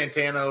Ricardo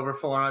Santana over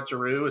Florent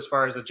Giroux as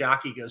far as a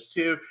jockey goes,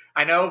 too.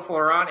 I know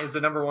Florent is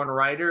the number 1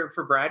 rider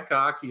for Brad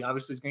Cox. He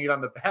obviously is going to get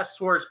on the best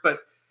horse. But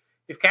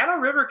if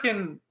Caddo River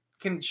can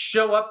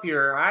show up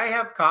here, I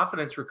have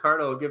confidence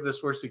Ricardo will give this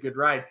horse a good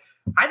ride.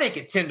 I think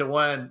at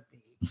 10-1,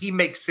 he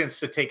makes sense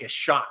to take a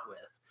shot with.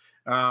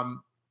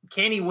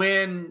 Can he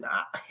win?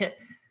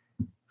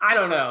 I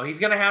don't know. He's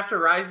going to have to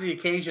rise to the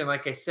occasion,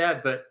 like I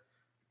said, but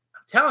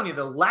I'm telling you,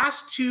 the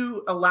last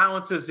 2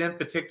 allowances in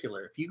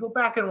particular, if you go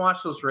back and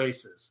watch those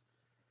races,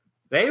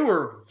 they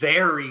were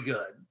very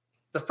good.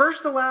 The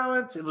first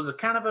allowance, it was a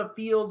kind of a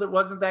field that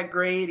wasn't that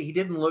great. He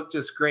didn't look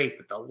just great,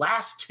 but the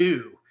last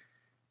 2,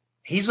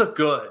 he's looked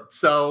good.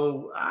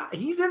 So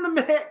he's in the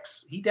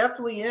mix. He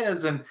definitely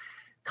is. And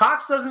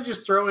Cox doesn't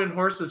just throw in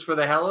horses for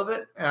the hell of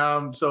it.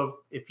 So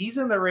if he's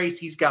in the race,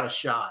 he's got a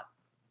shot.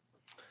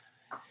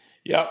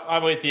 Yeah,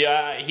 I'm with you.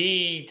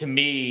 He, to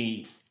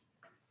me,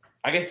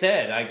 like I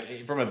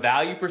said, from a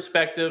value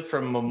perspective,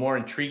 from a more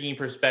intriguing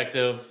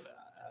perspective,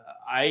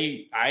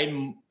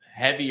 I'm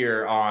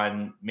heavier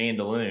on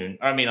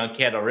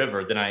Caddo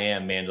River than I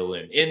am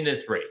Mandaloun in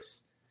this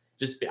race.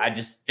 I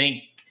just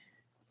think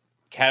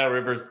Caddo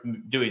River's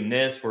doing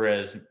this,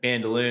 whereas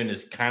Mandaloun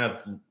is kind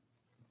of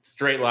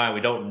straight line. We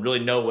don't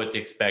really know what to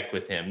expect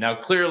with him. Now,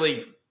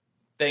 clearly,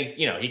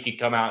 he could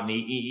come out and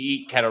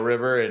eat Caddo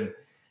River,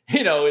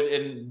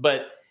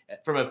 but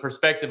from a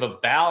perspective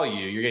of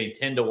value, you're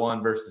getting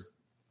 10-1 versus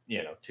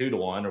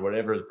 2-1 or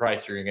whatever the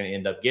price you're going to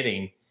end up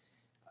getting.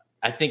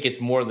 I think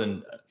it's more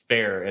than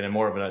fair and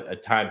more of a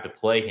time to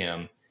play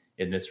him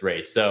in this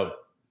race. So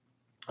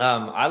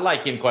I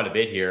like him quite a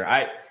bit here.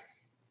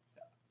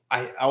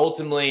 I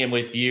ultimately am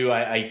with you.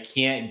 I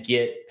can't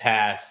get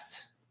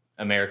past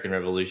American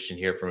Revolution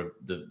here from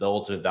the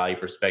ultimate value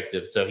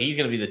perspective. So he's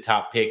going to be the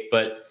top pick.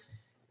 But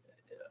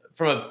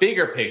from a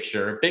bigger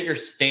picture, bigger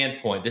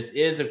standpoint, this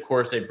is, of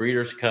course, a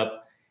Breeders'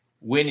 Cup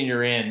winning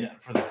you're in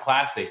for the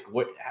Classic.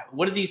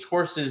 What of these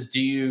horses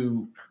do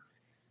you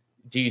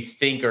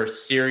think are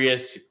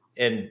serious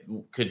and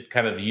could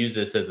kind of use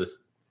this as a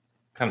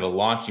kind of a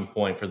launching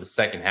point for the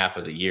second half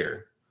of the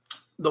year?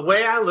 The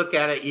way I look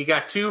at it, you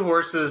got two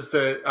horses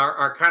that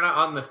are kind of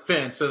on the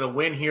fence, and a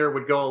win here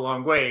would go a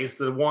long ways.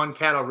 The one,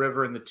 Cattle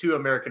River, and the two,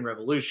 American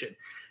Revolution.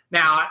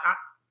 Now,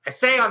 I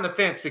say on the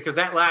fence because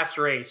that last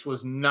race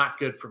was not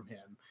good from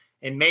him.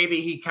 And maybe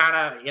he kind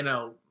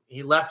of,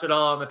 he left it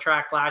all on the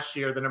track last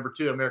year, the number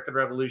 2, American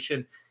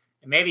Revolution.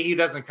 And maybe he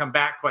doesn't come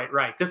back quite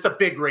right. This is a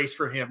big race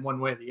for him one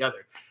way or the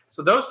other.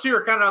 So those two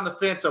are kind of on the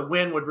fence. A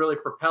win would really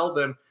propel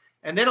them.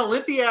 And then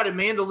Olympiad and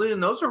Mandaloun,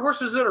 those are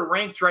horses that are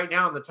ranked right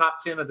now in the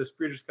top 10 of this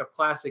Breeders' Cup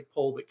Classic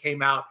poll that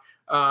came out,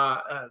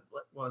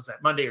 what was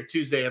that, Monday or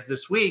Tuesday of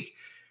this week.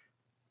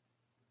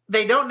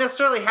 They don't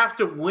necessarily have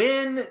to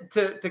win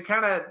to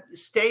kind of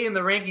stay in the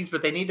rankings,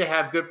 but they need to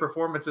have good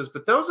performances.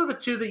 But those are the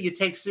two that you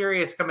take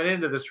serious coming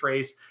into this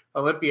race,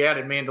 Olympiad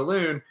and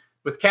Mandaloun,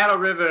 with Cattle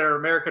River or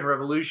American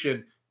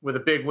Revolution with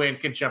a big win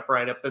can jump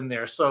right up in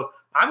there. So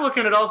I'm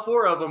looking at all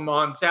 4 of them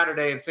on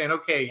Saturday and saying,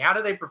 okay, how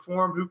do they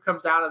perform? Who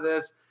comes out of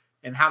this?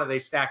 And how do they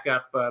stack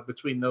up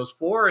between those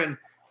 4? And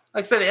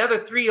like I said, the other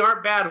 3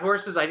 aren't bad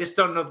horses. I just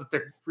don't know that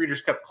they're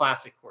Breeders' Cup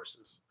Classic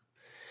horses.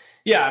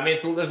 Yeah, I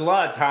mean, there's a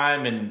lot of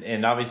time,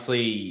 and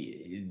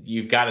obviously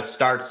you've got to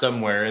start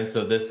somewhere. And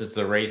so this is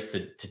the race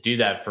to do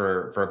that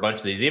for a bunch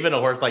of these. Even a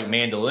horse like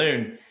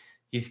Mandaloun,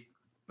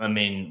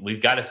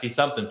 we've got to see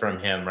something from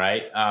him,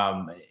 right?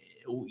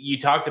 You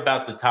talked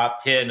about the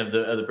top 10 of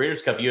the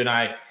Breeders' Cup. You and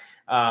I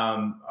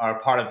are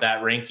part of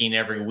that ranking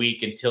every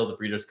week until the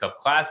Breeders' Cup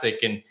Classic.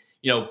 And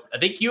I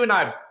think you and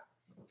I,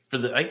 for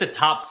the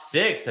top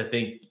 6, I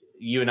think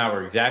you and I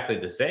were exactly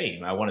the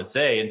same, I want to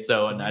say. And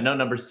so, and I know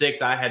number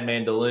 6, I had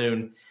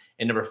Mandaloun,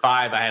 and number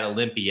 5, I had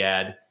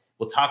Olympiad.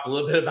 We'll talk a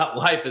little bit about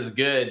Life is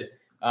Good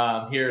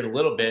here in a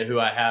little bit, who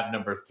I have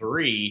number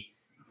 3.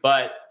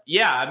 But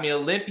yeah, I mean,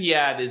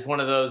 Olympiad is one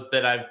of those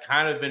that I've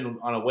kind of been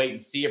on a wait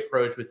and see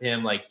approach with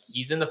him. Like,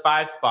 he's in the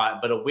 5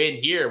 spot, but a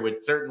win here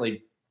would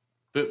certainly,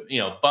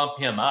 bump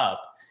him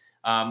up.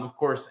 Of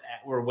course,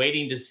 we're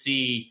waiting to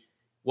see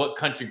what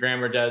Country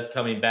Grammar does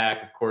coming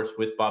back, of course,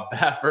 with Bob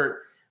Baffert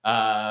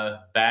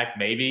back,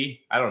 maybe.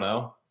 I don't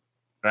know.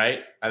 Right?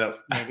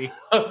 Maybe.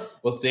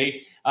 We'll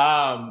see.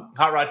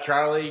 Hot Rod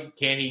Charlie,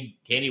 can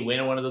he win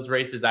in one of those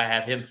races? I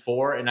have him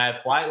 4, and I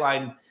have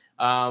Flightline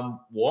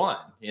 1,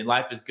 and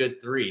Life is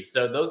Good 3.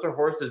 So those are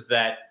horses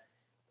that,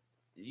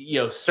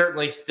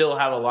 certainly still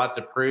have a lot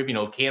to prove.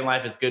 Can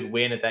Life is Good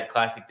win at that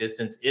classic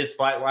distance? Is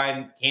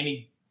Flightline,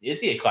 is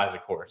he a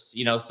classic horse?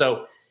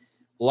 So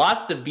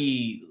lots to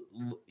be.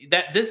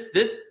 That this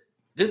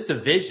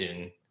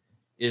division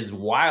is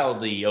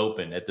wildly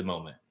open at the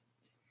moment.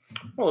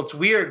 Well, it's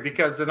weird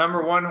because the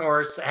number 1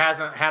 horse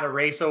hasn't had a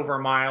race over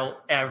a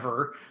mile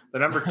ever. The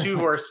number 2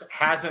 horse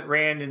hasn't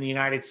ran in the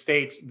United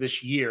States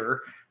this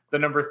year. The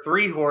number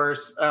 3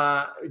 horse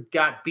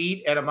got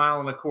beat at 1.25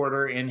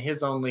 miles in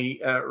his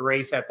only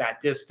race at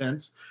that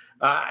distance.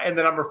 And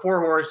the number 4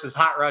 horse is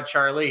Hot Rod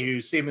Charlie, who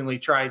seemingly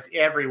tries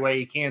every way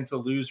he can to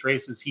lose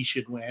races he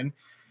should win.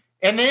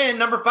 And then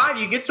number 5,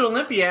 you get to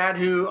Olympiad,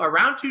 who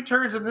around 2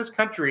 turns in this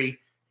country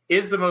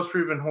is the most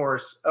proven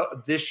horse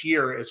this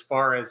year, as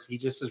far as he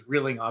just is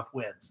reeling off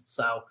wins.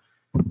 So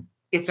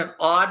it's an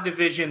odd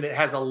division that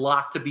has a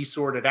lot to be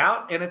sorted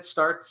out, and it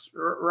starts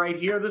right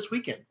here this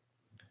weekend.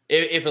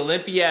 If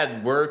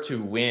Olympiad were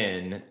to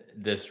win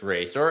this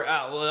race, or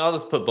I'll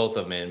just put both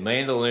of them in,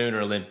 Mandaloun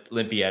or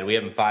Olympiad, we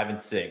have them 5 and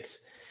 6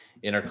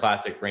 in our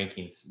classic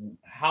rankings.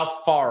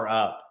 How far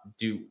up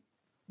do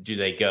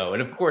they go?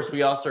 And of course,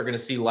 we also are going to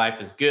see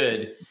Life is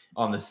Good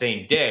on the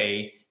same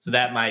day, so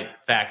that might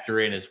factor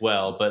in as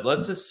well. But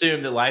let's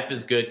assume that Life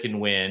is Good can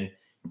win,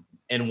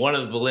 and one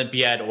of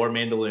Olympiad or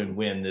Mandaloun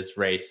win this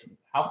race.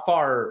 How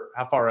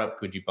far up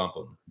could you bump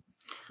them?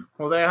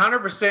 Well, they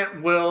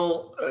 100%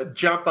 will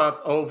jump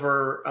up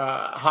over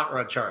Hot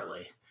Rod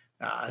Charlie,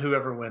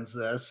 whoever wins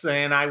this.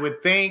 And I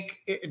would think,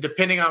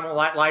 depending on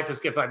what Life is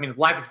Good, if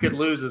Life is Good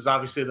loses,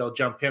 obviously they'll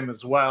jump him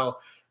as well.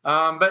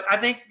 But I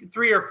think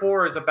 3 or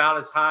 4 is about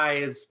as high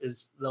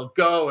as they'll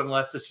go,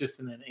 unless it's just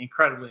an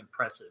incredibly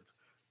impressive,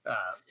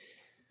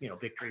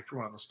 victory for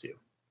one of those 2.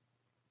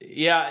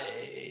 Yeah,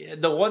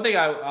 the one thing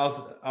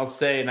I'll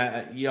say, and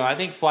I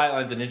think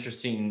Flightline's an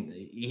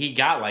interesting. He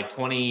got like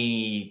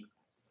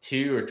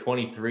 22 or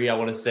 23, I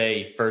want to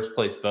say, first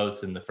place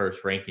votes in the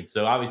first ranking.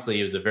 So obviously,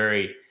 he was a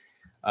very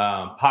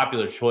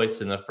popular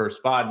choice in the first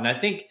spot. And I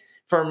think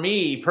for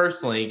me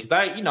personally, because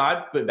I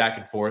went back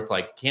and forth,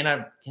 like, can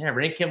I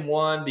rank him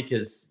 1?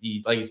 Because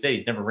he's, like you said,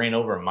 he's never ran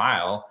over a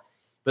mile.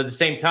 But at the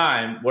same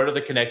time, what are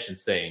the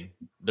connections saying?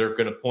 They're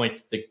going to point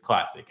to the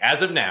Classic.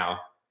 As of now,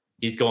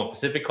 he's going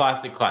Pacific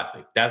Classic.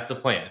 That's the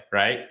plan,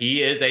 right?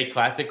 He is a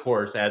Classic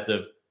horse as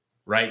of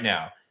right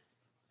now.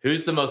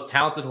 Who's the most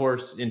talented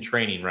horse in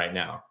training right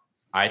now?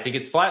 I think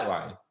it's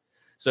Flightline.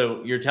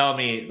 So you're telling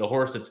me the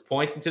horse that's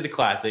pointing to the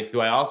Classic, who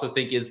I also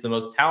think is the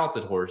most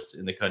talented horse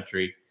in the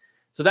country.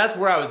 So that's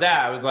where I was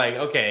at. I was like,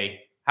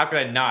 okay, how could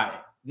I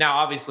not? Now,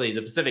 obviously,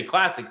 the Pacific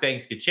Classic,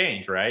 things could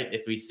change, right?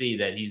 If we see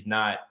that he's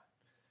not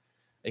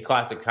a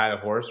Classic kind of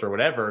horse or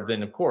whatever,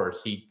 then of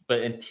course but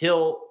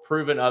until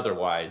proven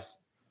otherwise,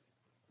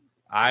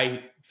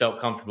 I felt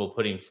comfortable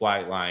putting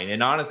Flightline.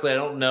 And honestly, I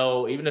don't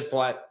know, even if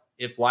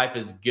Life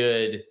is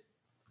Good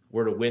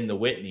were to win the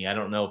Whitney, I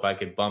don't know if I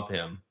could bump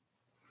him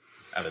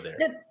out of there.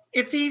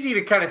 It's easy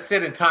to kind of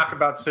sit and talk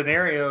about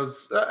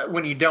scenarios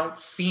when you don't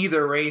see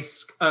the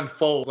race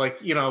unfold. Like,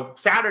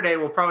 Saturday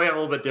we'll probably have a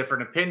little bit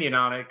different opinion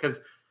on it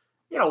because,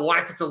 what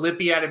if it's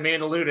Olympiad and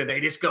Mandaluna?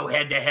 They just go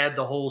head to head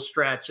the whole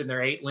stretch and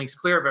they're 8 lengths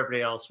clear of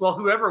everybody else. Well,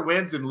 whoever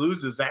wins and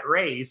loses that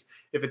race,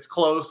 if it's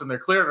close and they're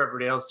clear of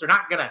everybody else, they're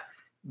not going to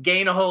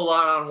gain a whole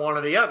lot on one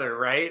or the other,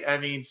 right? I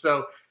mean,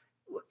 so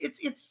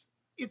it's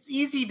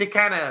easy to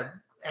kind of,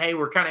 hey,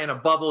 we're kind of in a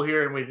bubble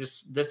here, and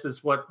this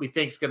is what we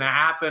think is going to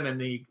happen,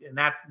 and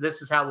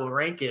this is how we'll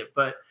rank it.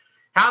 But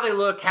how they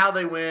look, how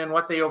they win,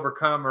 what they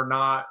overcome or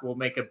not, will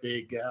make a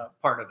big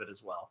part of it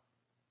as well.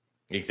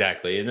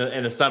 Exactly.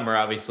 In the summer,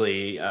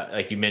 obviously,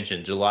 like you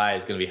mentioned, July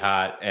is going to be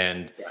hot,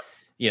 and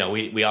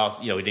we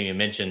also we didn't even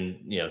mention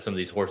some of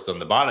these horses on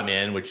the bottom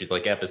end, which is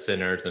like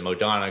Epicenters and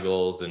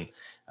Modonagals and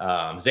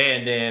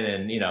Zandon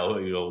and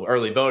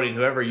early voting,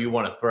 whoever you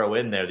want to throw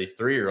in there. These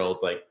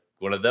 3-year-olds, like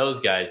one of those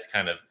guys,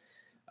 kind of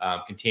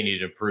continue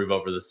to improve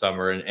over the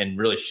summer and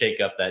really shake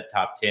up that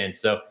top 10.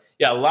 So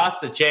yeah, lots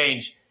to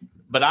change.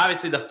 But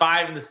obviously, the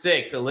 5 and the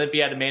 6,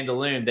 Olympiad and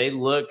Mandaloun, they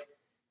look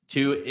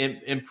to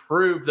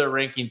improve their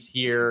rankings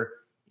here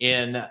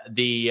in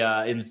the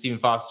Stephen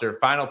Foster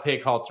final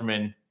pick.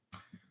 Halterman,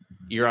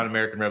 you're on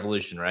American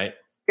Revolution, right?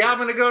 Yeah, I'm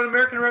going to go to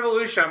American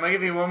Revolution. I'm going to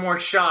give you one more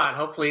shot.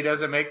 Hopefully, he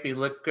doesn't make me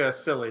look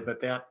silly,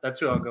 but that's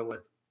who I'll go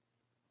with.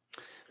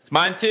 It's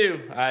mine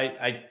too.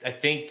 I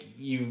think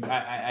you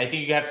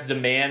have to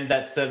demand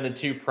that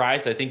 7-2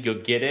 price. I think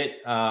you'll get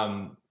it.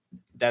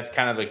 That's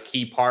kind of a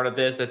key part of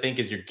this, I think,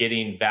 is you're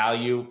getting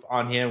value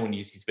on him when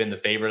he's been the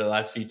favorite the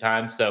last few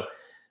times. So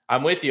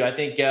I'm with you. I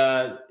think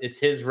it's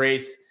his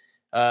race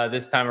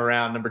this time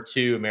around, number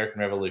 2,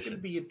 American Revolution.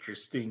 It'd be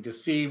interesting to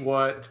see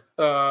what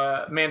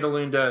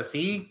Mandaloun does.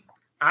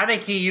 I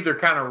think he either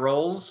kind of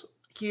rolls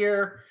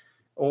here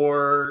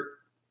or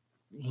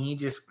he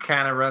just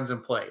kind of runs in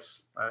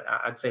place.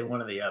 I'd say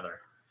one or the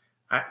other.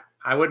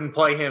 I wouldn't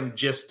play him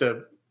just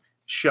to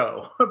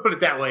show. Put it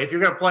that way. If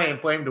you're going to play him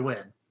to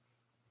win.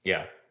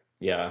 Yeah.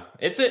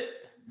 It's it.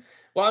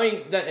 Well, I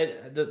mean,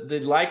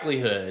 the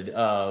likelihood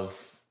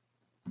of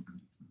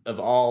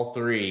all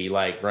 3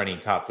 like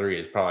running top 3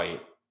 is probably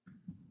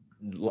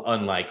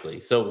unlikely.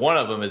 So one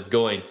of them is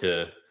going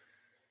to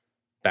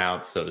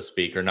bounce, so to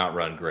speak, or not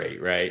run great,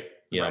 right?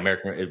 Right.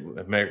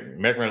 American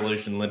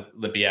Revolution,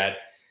 Olympiad,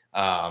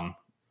 or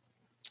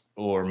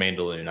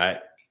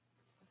Mandaloun.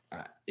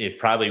 It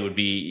probably would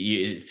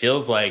be. It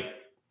feels like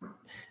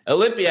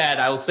Olympiad.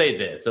 I will say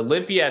this: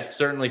 Olympiad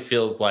certainly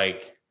feels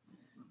like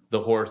the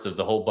horse of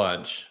the whole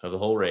bunch of the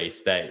whole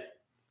race that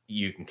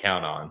you can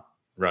count on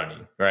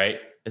running, right?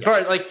 As far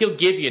as like he'll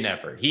give you an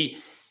effort.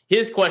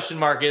 His question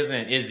mark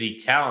isn't is he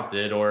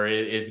talented or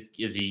is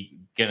he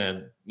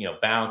gonna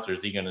bounce or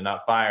is he gonna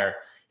not fire?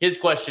 His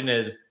question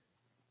is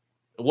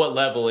what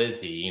level is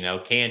he?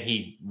 Can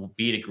he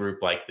beat a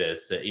group like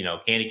this?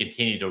 Can he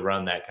continue to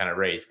run that kind of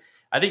race?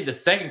 I think the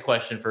second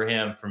question for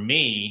him, for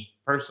me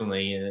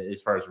personally, as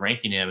far as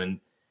ranking him, and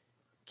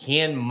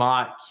can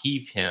Mott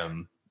keep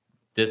him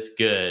this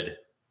good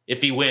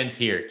if he wins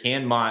here?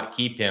 Can Mott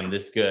keep him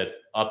this good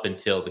up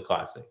until the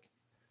Classic?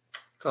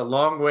 It's a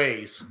long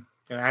ways.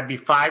 And I'd be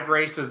 5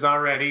 races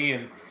already,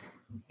 and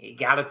you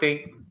got to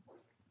think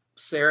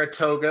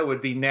Saratoga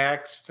would be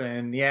next.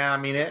 And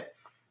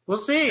we'll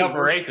see.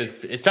 Tougher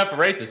races. It's tougher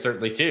races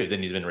certainly too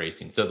than he's been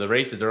racing. So the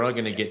races are only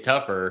going to get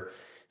tougher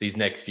these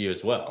next few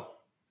as well.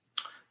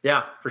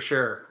 Yeah, for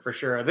sure.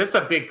 This is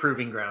a big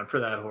proving ground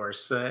for that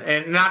horse.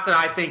 And not that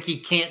I think he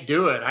can't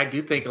do it. I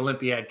do think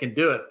Olympiad can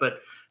do it, but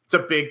it's a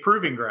big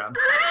proving ground.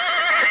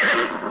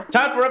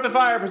 Time for Rapid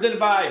Fire, presented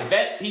by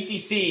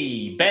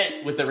BetPTC.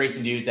 Bet with the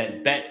racing dudes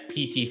at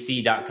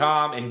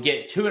betptc.com and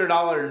get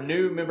 $200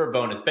 new member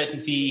bonus.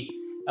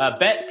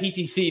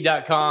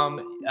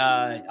 BetPTC.com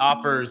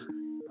offers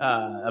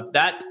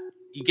that.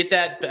 You get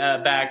that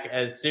back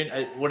as soon.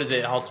 What is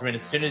it, Halterman?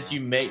 As soon as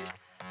you make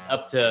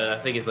up to, I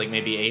think it's like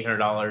maybe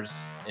 $800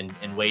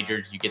 in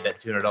wagers, you get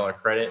that $200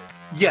 credit.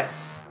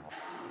 Yes.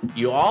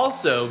 You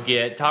also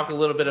talk a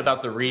little bit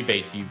about the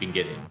rebates you've been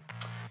getting.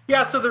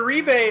 Yeah, so the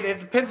rebate, it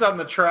depends on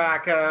the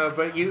track,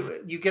 but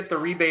you get the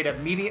rebate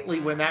immediately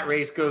when that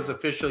race goes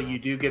official. You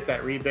do get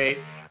that rebate.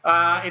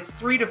 It's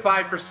 3 to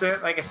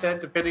 5%, like I said,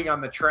 depending on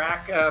the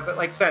track. But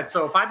like I said,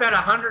 so if I bet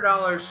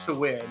 $100 to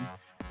win,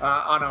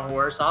 on a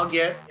horse, I'll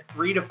get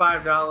 $3 to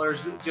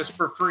 $5 just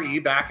for free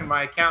back in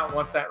my account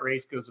once that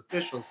race goes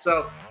official.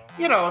 So,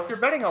 if you're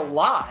betting a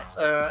lot,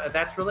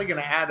 that's really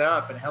going to add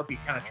up and help you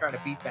kind of try to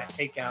beat that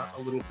takeout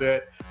a little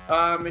bit.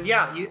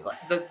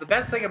 The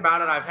best thing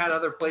about it, I've had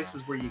other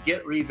places where you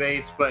get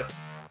rebates, but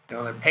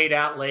they're paid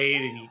out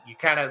late and you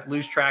kind of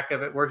lose track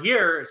of it. Where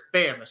here, it's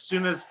bam, as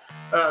soon as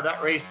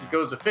that race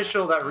goes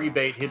official, that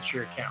rebate hits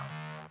your account.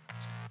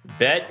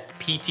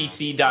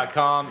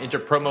 BetPTC.com, enter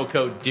promo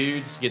code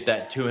DUDES, get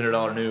that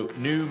 $200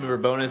 new member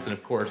bonus, and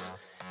of course,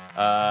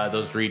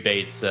 those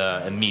rebates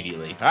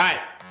immediately. All right,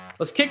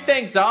 let's kick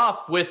things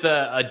off with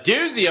a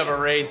doozy of a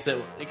race,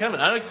 kind of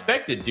an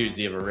unexpected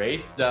doozy of a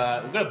race.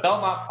 We're going to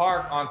Belmont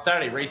Park on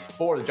Saturday, race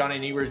 4, the Johnny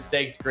Niewood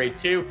Stakes, grade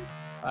 2.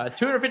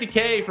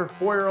 $250K for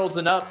 4-year-olds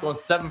and up, going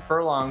 7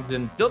 furlongs,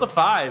 and field of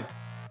 5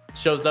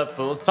 shows up.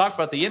 But let's talk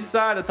about the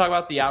inside. Let's talk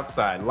about the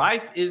outside.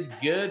 Life is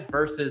Good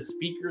versus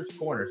Speaker's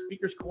Corner.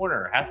 Speaker's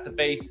Corner has to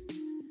face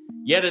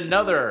yet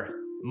another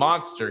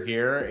monster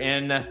here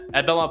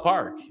at Belmont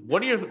Park.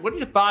 What are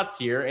your thoughts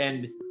here?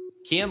 And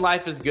can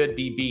Life is Good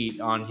be beat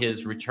on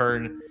his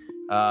return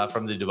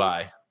from the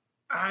Dubai?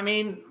 I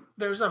mean,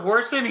 there's a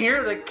horse in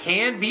here that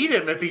can beat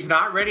him if he's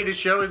not ready to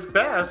show his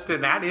best,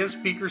 and that is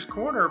Speaker's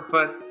Corner.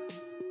 But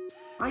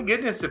my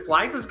goodness, if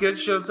Life is Good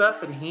shows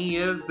up and he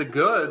is the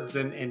goods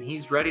and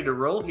he's ready to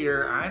roll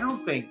here, I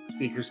don't think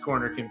Speaker's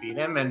Corner can beat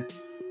him. And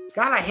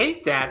God, I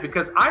hate that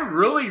because I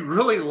really,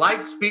 really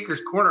like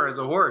Speaker's Corner as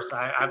a horse.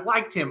 I've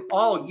liked him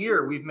all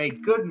year. We've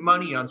made good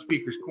money on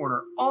Speaker's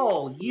Corner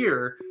all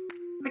year.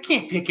 I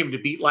can't pick him to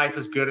beat Life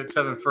is Good at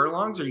 7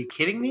 furlongs. Are you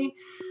kidding me?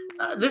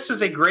 This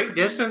is a great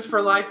distance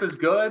for Life is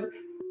Good.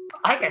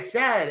 Like I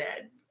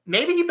said,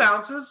 maybe he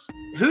bounces.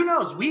 Who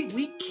knows?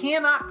 We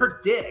cannot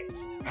predict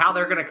how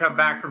they're going to come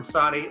back from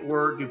Saudi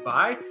or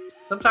Dubai.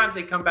 Sometimes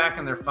they come back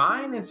and they're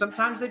fine, and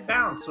sometimes they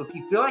bounce. So if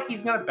you feel like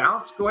he's going to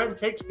bounce, go ahead and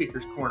take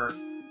Speaker's Corner.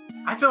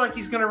 I feel like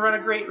he's going to run a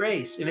great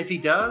race. And if he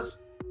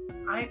does,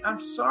 I'm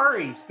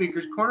sorry,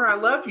 Speaker's Corner. I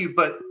love you,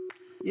 but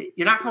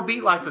you're not going to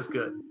beat Life is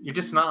Good. You're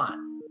just not.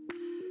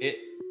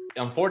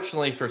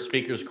 Unfortunately for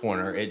Speaker's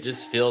Corner, it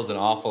just feels an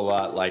awful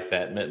lot like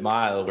that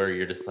mid-mile where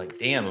you're just like,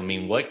 damn, I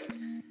mean, what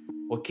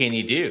can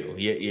you do?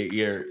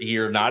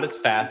 You're not as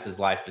fast as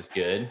Life is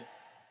Good.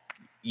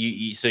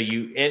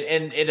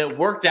 And it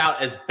worked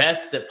out as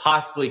best it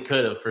possibly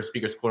could have for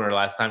Speaker's Corner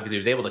last time because he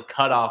was able to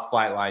cut off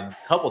Flightline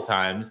a couple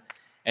times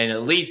and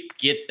at least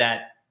get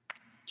that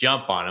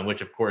jump on him,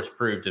 which of course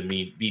proved to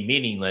be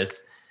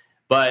meaningless.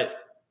 But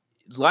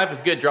Life is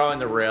Good drawing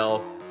the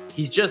rail.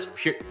 He's just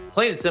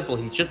plain and simple.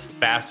 He's just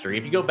faster.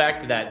 If you go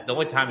back to that, the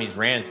only time he's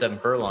ran 7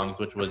 furlongs,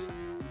 which was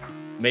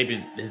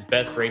maybe his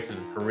best race of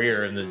his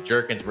career, in the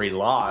Jerkins where he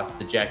lost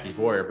to Jackie's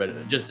Warrior,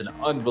 but just an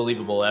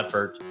unbelievable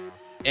effort.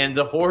 And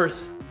the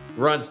horse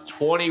runs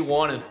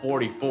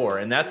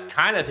 21-44, and that's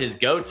kind of his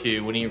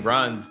go-to when he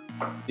runs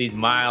these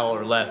mile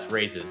or less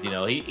races.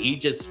 He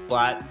just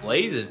flat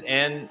blazes.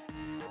 And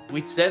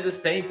we said the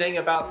same thing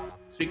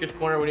about Speaker's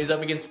Corner when he was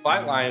up against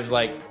Flightline. It was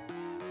like,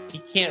 he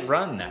can't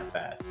run that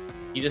fast.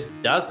 He just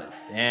doesn't.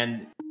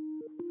 And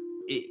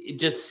it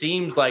just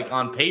seems like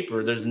on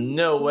paper, there's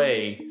no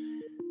way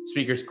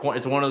Speaker's Corner,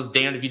 it's one of those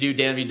damned if you do,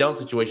 damned if you don't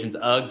situations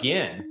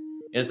again.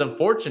 And it's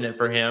unfortunate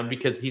for him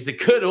because he's a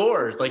good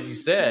horse. Like you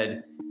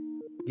said,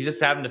 he's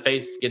just having to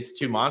face against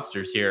 2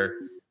 monsters here.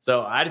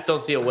 So I just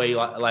don't see a way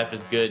Life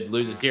is Good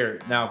loses here.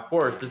 Now, of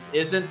course, this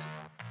isn't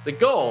the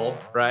goal,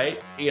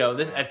 right?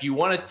 If you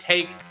want to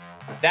take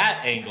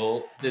that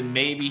angle, then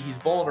maybe he's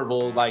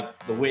vulnerable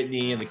like the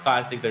Whitney and the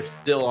Classic. They're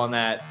still on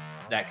that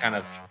kind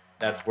of,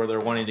 that's where they're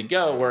wanting to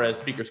go. Whereas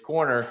Speaker's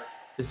Corner,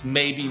 this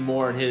may be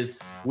more in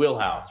his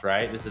wheelhouse,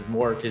 right? This is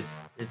more of his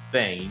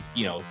thing.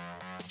 He's,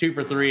 2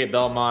 for 3 at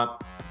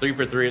Belmont, 3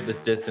 for 3 at this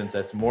distance.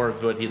 That's more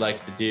of what he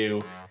likes to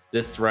do,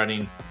 this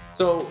running.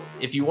 So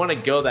if you want to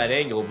go that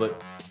angle,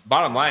 but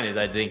bottom line is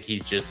I think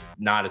he's just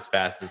not as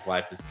fast as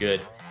Life is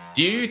Good.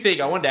 Do you think,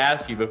 I wanted to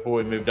ask you before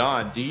we moved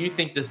on, do you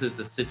think this is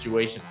a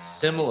situation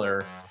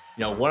similar?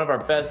 One of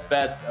our best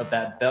bets of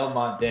that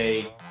Belmont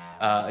day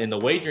in the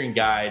wagering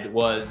guide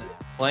was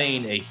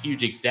playing a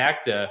huge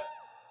exacta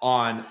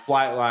on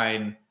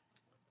Flightline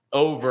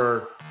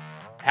over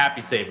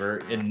Happy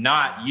Saver and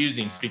not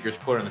using Speaker's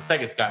Corner in the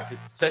second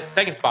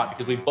spot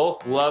because we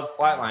both love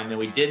Flightline and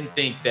we didn't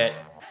think that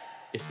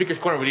if Speaker's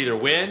Corner would either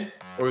win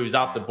or he was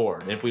off the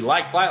board. And if we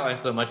like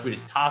Flightline so much, we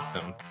just tossed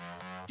him.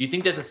 Do you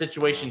think that's a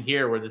situation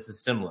here where this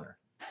is similar?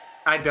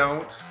 I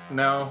don't.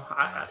 No.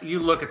 You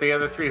look at the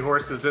other 3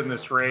 horses in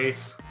this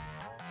race,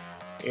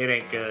 it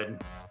ain't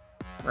good,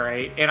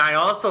 right? And I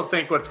also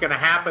think what's going to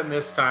happen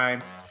this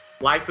time,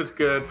 Life is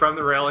Good from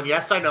the rail. And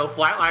yes, I know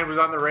Flightline was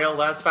on the rail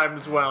last time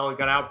as well. He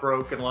got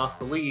outbroke and lost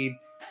the lead.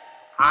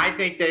 I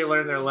think they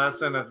learned their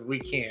lesson of we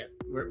can't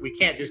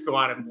just go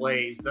out and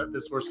blaze.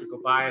 This horse will go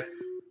by us.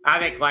 I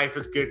think Life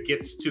is Good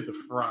gets to the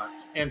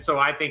front. And so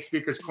I think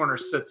Speaker's Corner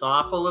sits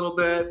off a little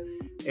bit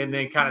and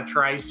then kind of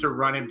tries to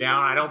run him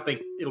down. I don't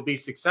think it'll be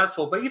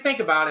successful, but you think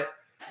about it.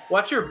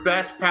 what's your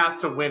best path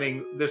to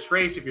winning this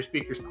race if you're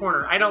Speaker's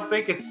Corner? I don't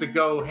think it's to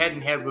go head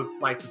and head with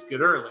Life is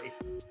Good early.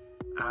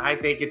 I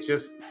think it's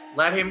just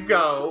let him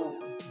go.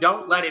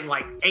 Don't let him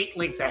like 8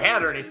 lengths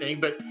ahead or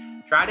anything, but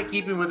try to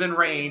keep him within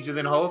range, and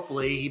then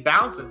hopefully he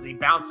bounces, and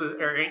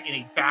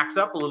he backs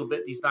up a little bit,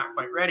 and he's not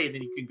quite ready, and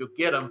then you can go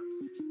get him.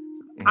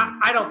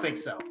 I don't think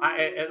so.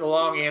 The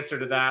long answer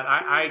to that,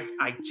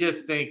 I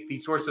just think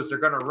these horses are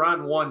going to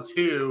run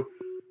 1-2.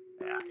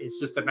 It's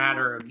just a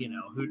matter of,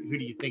 who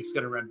do you think is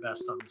going to run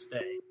best on this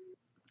day?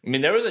 I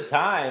mean, there was a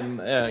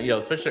time,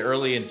 especially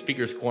early in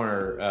Speaker's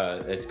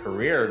Corner, his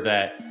career,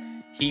 that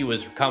he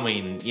was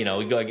coming. We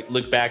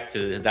look back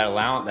to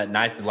that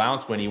nice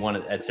allowance when he won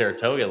at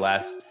Saratoga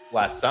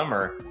last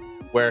summer,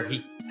 where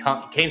he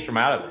came from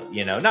out of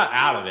it. Not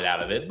out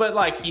of it, but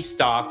like he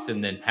stalks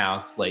and then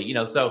pounced late.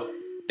 So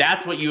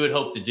that's what you would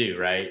hope to do,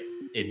 right?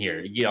 In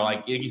here,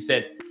 like you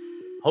said,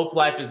 Hope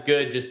Life is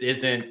Good just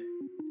isn't,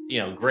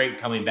 great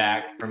coming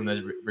back from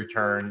the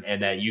return,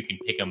 and that you can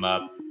pick him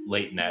up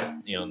late in that,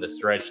 in the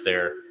stretch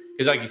there.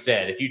 Because like you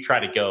said, if you try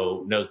to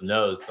go nose to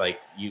nose, I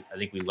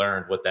think we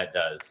learned what that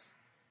does,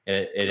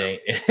 and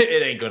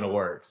it ain't going to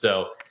work.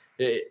 So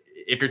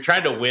if you're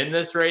trying to win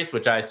this race,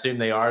 which I assume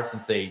they are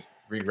since they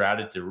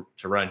rerouted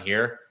to run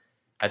here,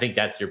 I think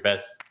that's your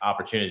best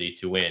opportunity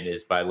to win,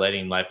 is by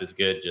letting Life is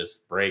Good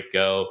just break,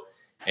 go,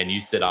 and you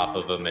sit off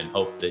of them and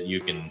hope that you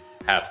can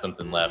have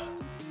something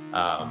left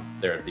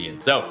there at the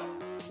end. So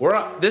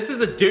this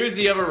is a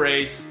doozy of a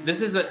race.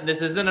 This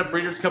isn't a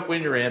Breeders' Cup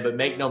winner in, but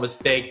make no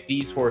mistake,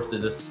 these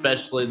horses,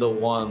 especially the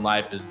one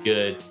Life is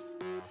Good,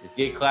 is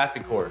he a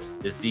classic horse?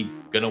 Is he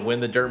going to win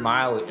the dirt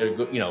mile?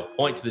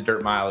 Point to the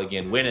dirt mile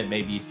again, win it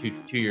maybe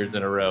two years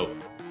in a row.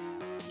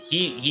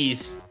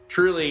 He's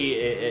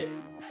truly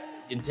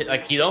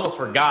like he's almost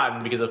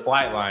forgotten because of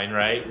Flightline,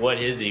 right?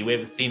 What is he? We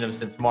haven't seen him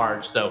since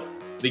March, so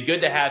it'd be good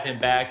to have him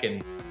back.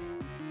 And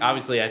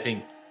obviously, I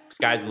think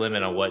sky's the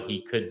limit on what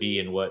he could be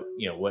and what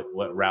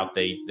route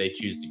they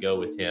choose to go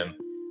with him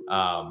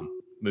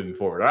moving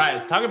forward. All right,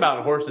 let's talk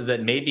about horses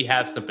that maybe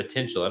have some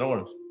potential. I don't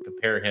want to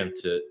compare him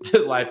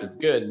to Life is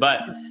Good,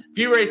 but a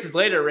few races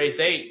later, race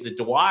 8, the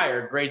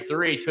Dwyer Grade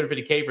 3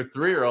 250K for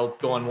 3-year-olds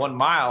going 1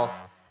 mile.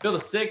 Field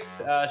of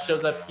 6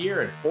 shows up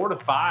here at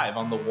 4-5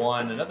 on the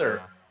 1.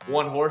 Another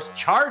 1 horse,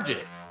 Charge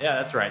It. Yeah,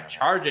 that's right.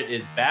 Charge It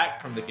is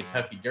back from the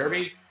Kentucky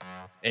Derby.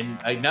 And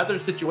another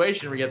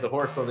situation where you have the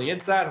horse on the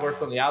inside,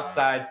 horse on the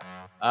outside.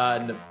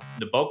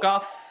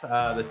 Nabokov,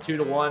 the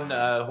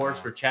 2-1 horse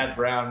for Chad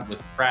Brown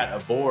with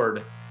Pratt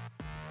aboard.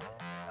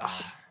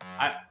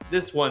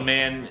 This one,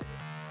 man,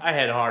 I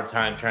had a hard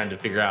time trying to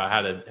figure out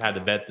how to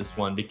bet this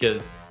one,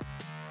 because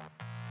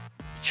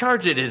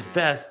Charge It is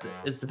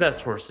the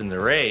best horse in the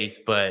race,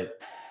 but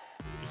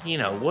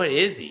what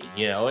is he?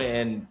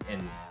 And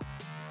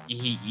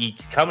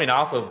he's coming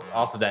off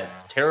of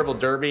that terrible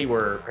Derby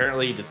where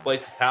apparently he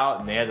displaced his palate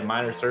and they had a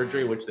minor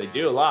surgery, which they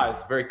do a lot.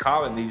 It's very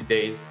common these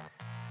days,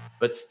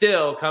 but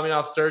still coming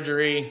off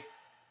surgery.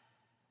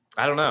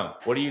 I don't know.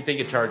 What do you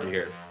think of Charge It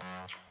here?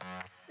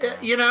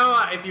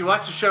 If you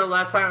watched the show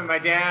last time with my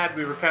dad,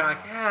 we were kind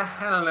of like,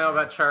 I don't know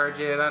about Charge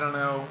It. I don't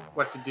know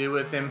what to do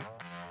with him.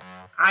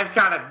 I've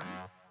kind of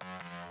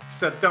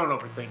said, don't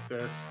overthink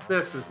this.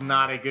 This is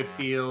not a good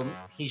field.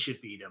 He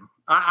should beat him.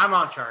 I'm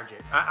on Charge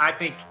It. I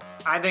think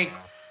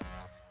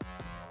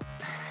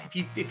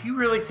if you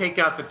really take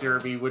out the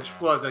Derby, which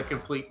was a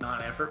complete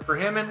non-effort for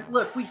him, and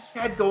look, we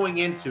said going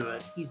into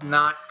it, he's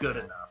not good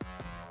enough,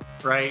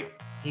 right?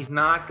 He's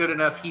not good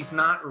enough. He's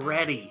not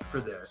ready for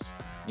this.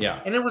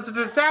 Yeah. And it was a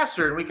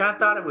disaster, and we kind of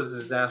thought it was a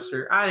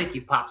disaster. I think he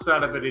pops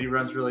out of it and he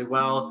runs really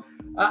well.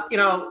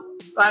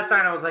 Last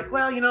night I was like,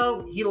 well,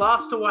 he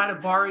lost to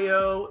Wida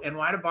Barrio, and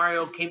Wida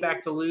Barrio came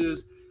back to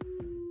lose,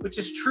 which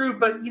is true.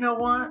 But you know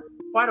what?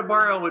 Wida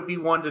Barrio would be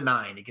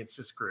 1-9 against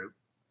this group.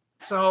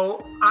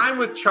 So I'm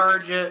with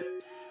Charge It.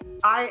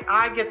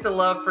 I get the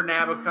love for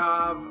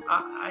Nabokov.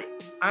 I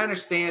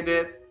understand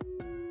it.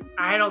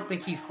 I don't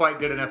think he's quite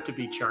good enough to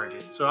beat Charge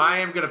It. So I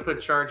am going to put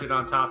Charge It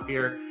on top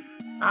here.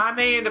 I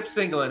may end up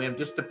singling him.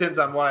 Just depends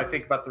on what I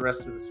think about the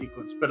rest of the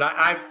sequence. But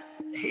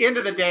end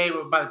of the day,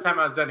 by the time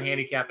I was done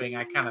handicapping,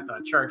 I kind of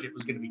thought Charge It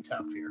was going to be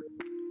tough here.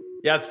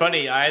 Yeah, it's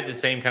funny. I had the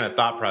same kind of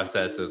thought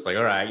process. It was like,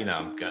 all right,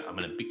 I'm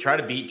going to try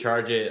to beat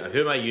Charge It.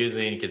 Who am I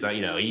using? Because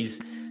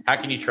how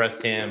can you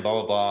trust him? Blah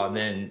blah blah. And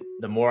then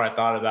the more I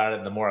thought about it,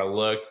 and the more I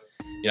looked,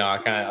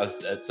 I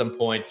was at some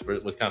points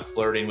was kind of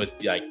flirting with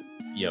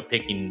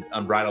picking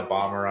Unbridled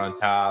Bomber on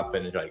top,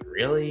 and like,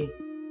 really,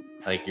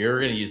 like you're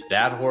going to use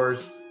that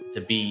horse to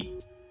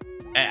beat?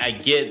 I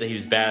get that he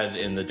was bad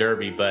in the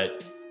Derby,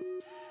 but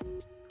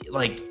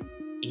like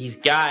he's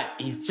got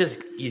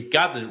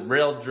the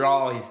rail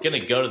draw. He's going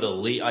to go to the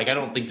lead. Like, I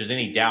don't think there's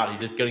any doubt. He's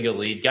just going to go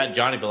lead. Got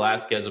Johnny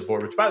Velasquez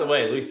aboard, which, by the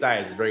way, Luis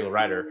Saez is a regular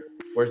rider.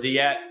 Where's he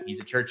at? He's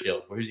at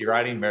Churchill. Who's he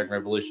riding? American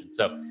Revolution.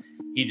 So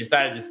he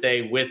decided to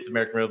stay with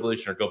American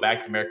Revolution, or go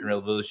back to American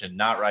Revolution,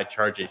 not ride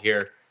Charge It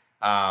here,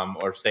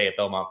 or stay at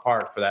Belmont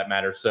Park for that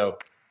matter. So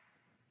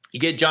you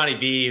get Johnny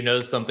V, who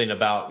knows something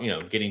about,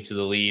 getting to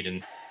the lead.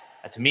 And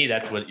to me,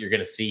 that's what you're going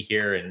to see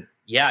here. And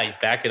yeah, he's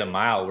back at a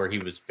mile where he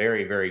was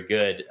very, very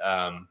good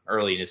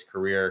early in his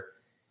career.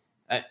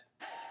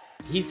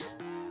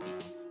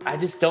 I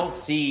just don't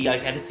see,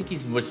 like, I just think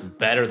he's much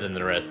better than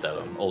the rest of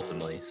them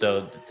ultimately.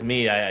 So to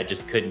me, I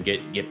just couldn't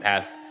get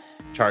past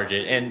Charge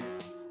It. And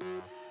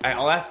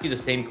I'll ask you the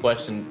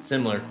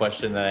similar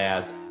question that I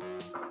asked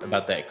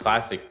about that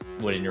classic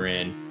when you're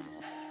in.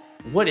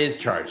 What is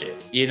Charge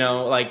It? You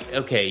know, like,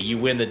 okay, you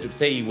win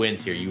say he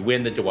wins here, you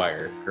win the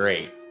Dwyer,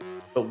 great.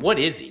 But what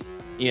is he?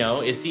 You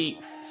know, is he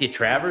a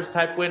Travers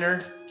type winner?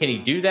 Can he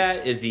do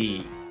that? Is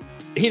he,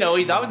 you know,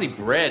 he's obviously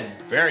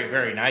bred very,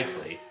 very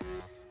nicely.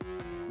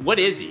 What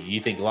is he, do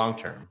you think, long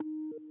term?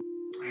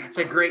 It's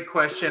a great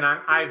question.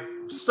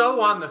 I'm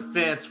so on the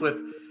fence with,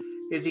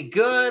 is he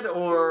good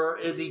or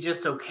is he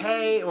just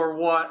okay or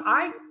what?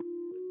 I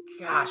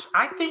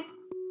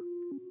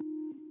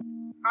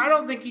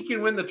don't think he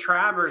can win the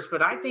Travers,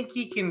 but I think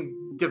he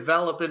can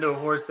develop into a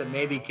horse that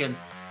maybe can,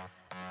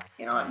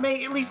 you know, at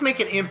least make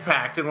an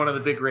impact in one of the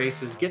big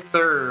races, get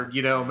third,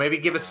 you know, maybe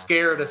give a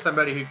scare to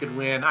somebody who could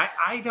win.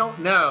 I don't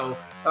know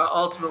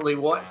ultimately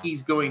what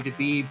he's going to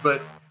be,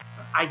 but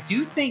I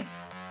do think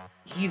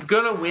he's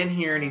going to win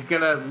here and he's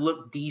going to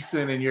look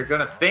decent, and you're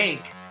going to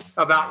think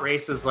about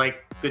races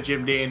like the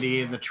Jim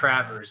Dandy and the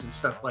Travers and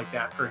stuff like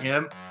that for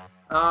him.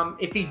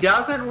 If he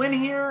doesn't win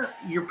here,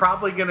 you're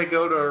probably going to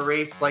go to a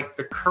race like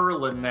the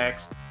Curlin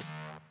next,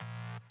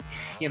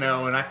 you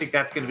know, and I think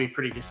that's going to be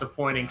pretty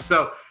disappointing.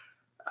 So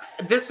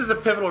this is a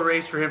pivotal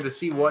race for him to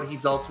see what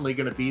he's ultimately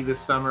going to be this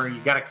summer. You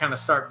got to kind of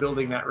start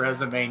building that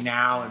resume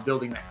now and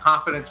building that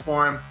confidence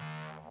for him.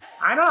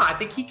 I don't know. I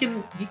think he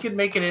can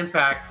make an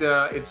impact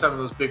in some of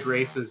those big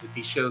races if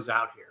he shows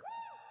out here.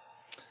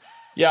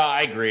 Yeah,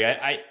 I agree.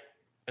 I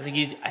think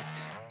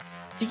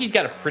he's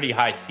got a pretty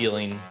high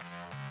ceiling.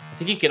 I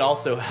think he could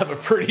also have a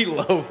pretty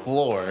low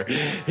floor.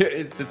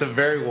 It's a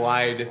very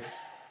wide.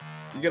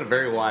 You got a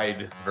very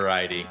wide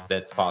variety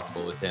that's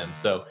possible with him.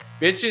 So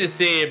be interesting to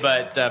see.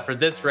 But for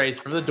this race,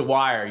 for the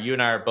Dwyer, you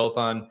and I are both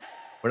on.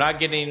 We're not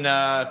getting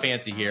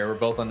fancy here. We're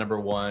both on number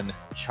 1.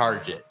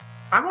 Charge It.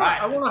 I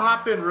want to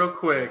hop in real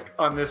quick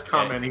on this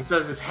comment. Okay. He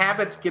says his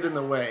habits get in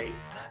the way.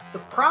 The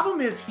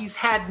problem is he's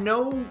had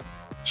no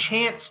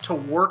chance to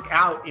work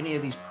out any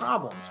of these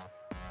problems.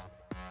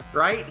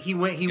 Right? He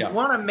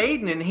won a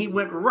maiden and he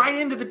went right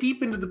into the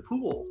deep end of the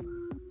pool.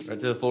 Right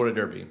to the Florida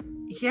Derby.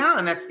 Yeah,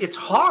 and it's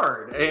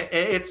hard.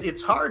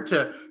 It's hard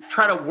to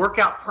try to work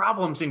out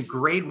problems in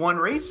grade 1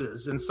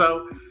 races. And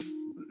so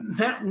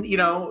that, you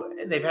know,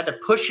 they've had to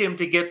push him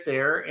to get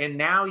there, and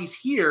now he's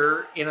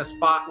here in a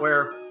spot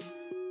where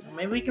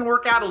maybe we can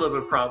work out a little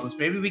bit of problems.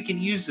 Maybe we can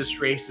use this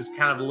race as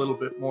kind of a little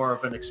bit more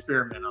of an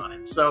experiment on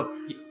him. So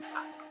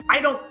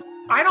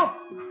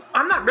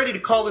I'm not ready to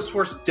call this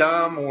horse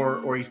dumb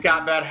or he's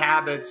got bad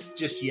habits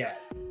just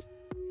yet.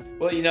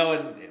 Well, you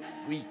know,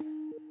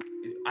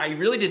 I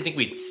really didn't think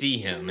we'd see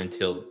him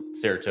until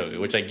Saratoga,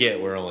 which I get,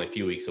 we're only a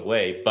few weeks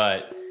away.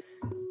 But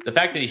the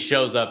fact that he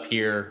shows up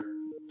here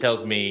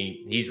tells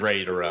me he's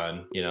ready to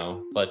run. You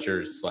know,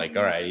 Fletcher's like,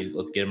 all right,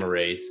 let's get him a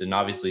race, and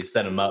obviously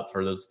set him up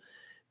for those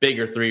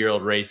bigger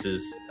 3-year-old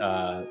races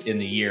in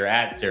the year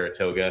at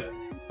Saratoga.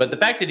 But the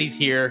fact that he's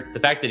here, the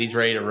fact that he's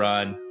ready to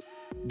run,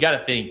 you got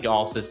to think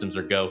all systems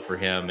are go for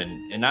him.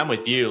 And I'm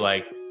with you.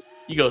 Like,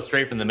 you go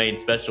straight from the maiden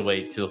special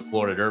weight to the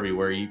Florida Derby,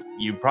 where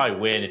you probably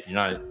win if you're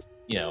not,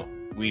 you know,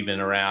 weaving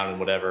around and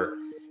whatever.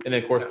 And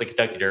then, of course, the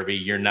Kentucky Derby,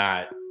 you're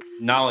not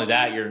only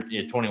that, you're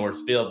 20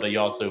 horse field, but you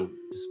also,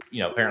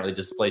 you know, apparently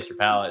displace your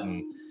palate,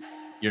 and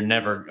you're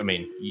never, I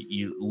mean,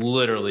 you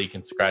literally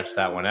can scratch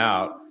that one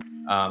out,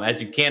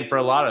 as you can for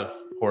a lot of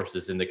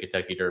horses in the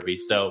Kentucky Derby.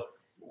 So,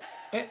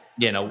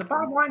 you know, the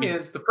bottom line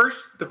is the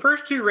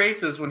first 2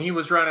 races when he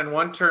was running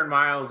 1-turn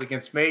miles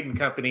against Maiden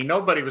Company,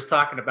 nobody was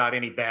talking about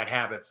any bad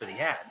habits that he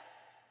had.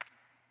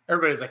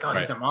 Everybody's like, oh,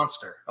 he's a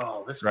monster.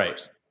 Oh, this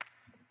horse.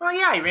 Well,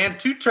 yeah, he ran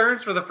 2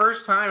 turns for the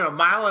first time, 1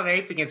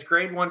 1/8 against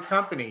grade 1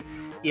 Company.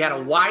 He had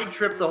a wide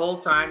trip the whole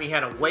time. He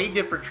had a way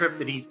different trip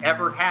than he's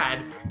ever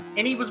had,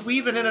 and he was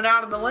weaving in and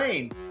out in the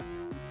lane.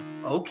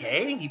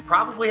 Okay, he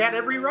probably had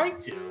every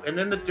right to. And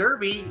then the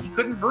Derby, he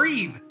couldn't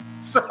breathe.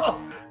 So,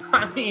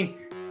 I mean,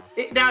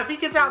 now if he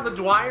gets out in the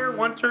Dwyer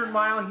 1-turn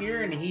mile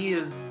here and he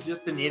is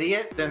just an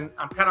idiot, then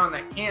I'm kind of on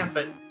that camp.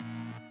 But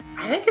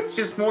I think it's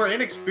just more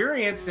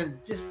inexperience and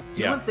just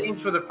doing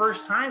things for the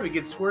first time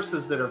against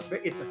horses that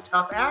it's a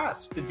tough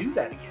ask to do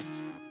that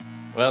against.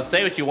 Well,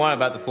 say what you want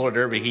about the Florida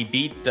Derby. He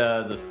beat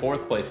the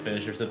 4th place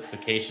finisher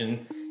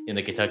simplification in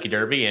the Kentucky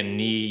Derby, and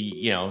he,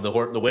 you know,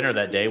 the winner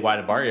that day,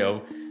 Wide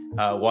Barrio,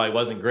 while he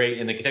wasn't great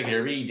in the Kentucky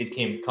Derby, he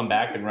did come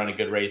back and run a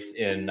good race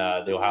in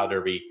the Ohio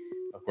Derby,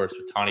 of course,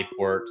 with Tawny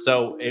Port.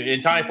 So,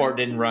 and Tawny Port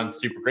didn't run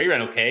super great. He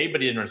ran okay,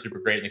 but he didn't run super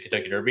great in the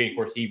Kentucky Derby. And of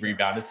course, he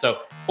rebounded. So,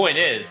 point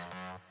is,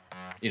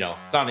 you know,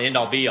 it's not an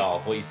end-all be-all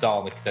what you saw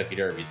in the Kentucky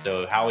Derby.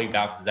 So, how he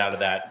bounces out of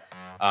that,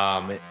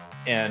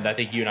 and I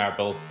think you and I are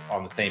both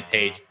on the same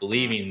page,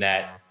 believing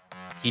that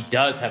he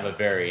does have a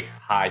very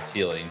high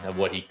ceiling of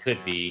what he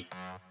could be.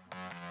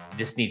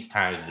 Just needs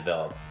time to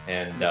develop,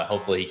 and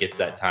hopefully he gets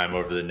that time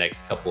over the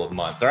next couple of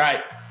months. All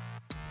right,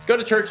 Let's go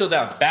to Churchill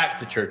Downs, back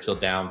to Churchill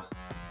Downs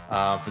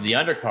for the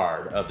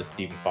undercard of the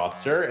Stephen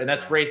Foster. And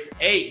that's race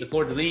 8, the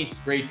Fleur de Lis,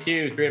 grade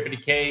 2,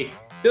 350K.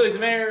 Fillies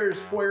and Mares,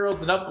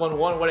 4-year-olds and up,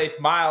 1.8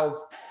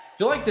 miles. I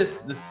feel like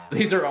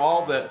these are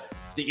all the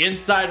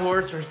inside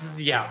horse versus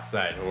the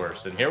outside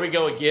horse. And here we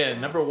go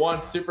again. Number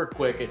 1, Super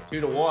Quick at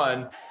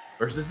 2-1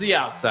 versus the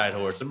outside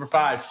horse. Number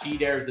 5, She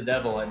Dares the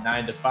Devil at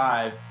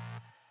 9-5.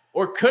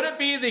 Or could it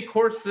be the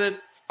course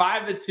that's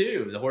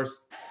 5-2, the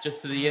horse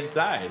just to the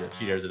inside of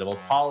She Dares the Devil?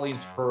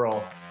 Pauline's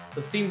Pearl.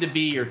 Those seem to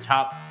be your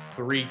top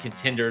 3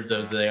 contenders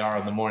as they are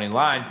on the morning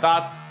line.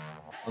 Thoughts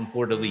on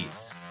Fleur de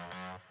Lis?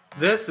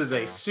 This is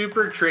a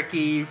super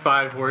tricky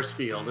 5-horse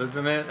field,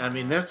 isn't it? I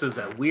mean, this is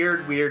a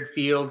weird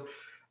field.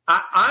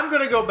 I'm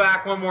going to go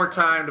back one more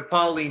time to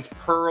Pauline's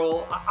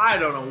Pearl. I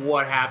don't know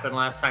what happened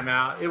last time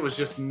out. It was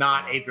just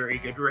not a very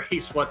good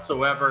race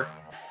whatsoever.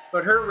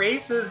 But her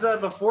races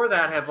before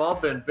that have all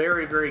been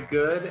very, very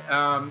good.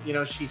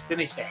 She's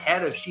finished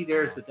ahead of She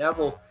Dares the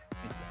Devil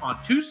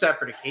on 2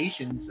 separate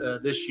occasions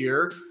this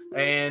year.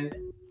 And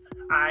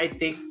I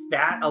think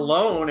that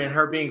alone and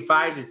her being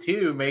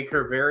 5-2 make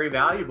her very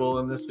valuable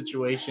in this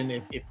situation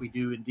if we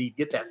do indeed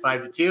get that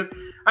 5-2.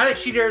 I think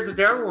She Dares the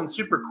Devil and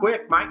Super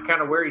Quick might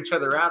kind of wear each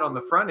other out on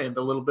the front end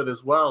a little bit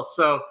as well.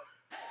 So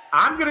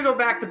I'm going to go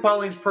back to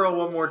Pauline's Pearl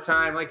one more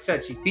time. Like I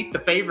said, she's beat the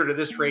favorite of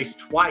this race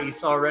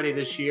twice already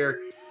this year.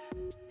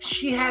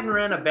 She hadn't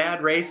ran a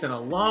bad race in a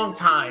long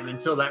time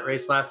until that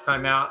race last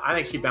time out. I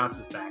think she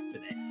bounces back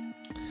today.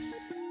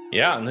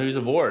 Yeah, and who's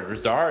aboard?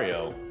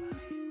 Rosario.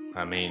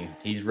 I mean,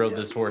 he's rode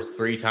this horse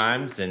 3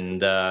 times, and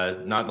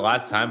not the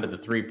last time, but the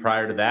 3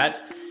 prior to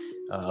that.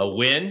 A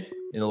win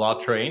in the La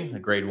Train, a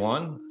grade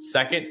 1,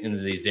 second in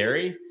the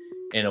Zeri,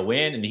 and a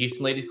win in the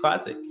Houston Ladies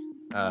Classic.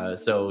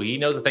 So he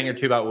knows a thing or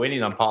two about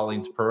winning on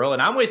Pauline's Pearl.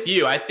 And I'm with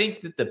you. I think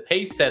that the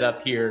pace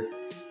setup here,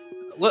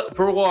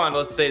 for one,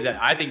 let's say that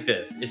I think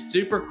this. If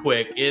Super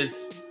Quick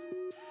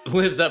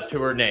lives up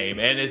to her name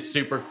and is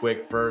super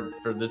quick for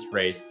this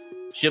race,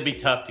 she'll be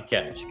tough to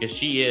catch because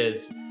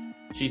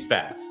she's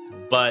fast.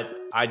 But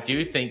I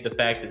do think the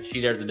fact that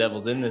She Dares the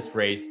Devil's in this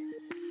race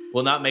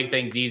will not make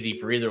things easy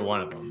for either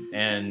one of them.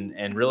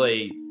 And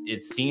really,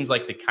 it seems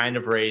like the kind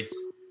of race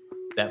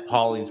that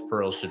Pauline's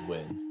Pearl should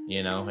win,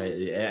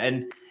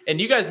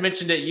 And you guys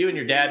mentioned it. You and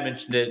your dad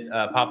mentioned it,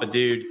 Papa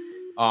Dude,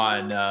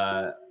 on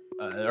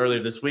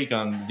earlier this week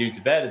on Dude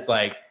to Bed. It's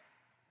like,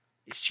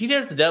 She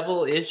Dares the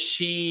Devil, is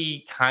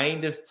she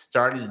kind of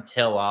starting to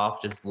tail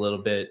off just a little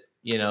bit?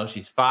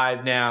 She's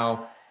 5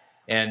 now,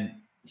 and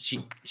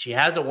she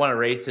hasn't won a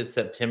race since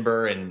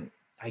September, and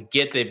I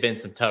get they've been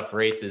some tough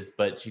races,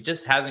 but she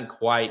just hasn't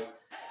quite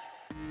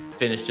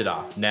finished it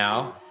off.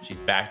 Now she's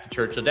back to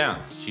Churchill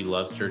Downs. She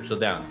loves Churchill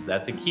Downs.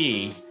 That's a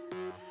key,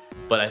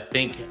 but I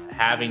think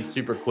having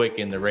Super Quick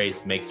in the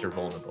race makes her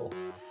vulnerable.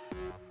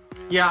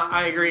 Yeah,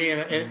 I agree,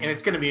 and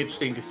it's going to be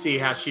interesting to see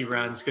how she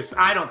runs because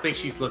I don't think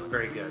she's looked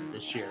very good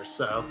this year.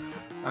 So,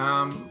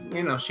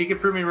 she could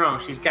prove me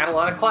wrong. She's got a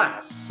lot of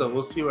class, so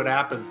we'll see what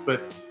happens.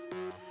 But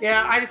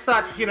yeah, I just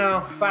thought,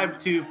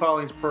 5-2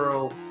 Pauline's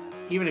Pearl,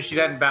 even if she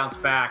doesn't bounce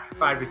back,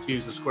 5-2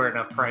 is a square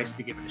enough price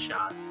to give it a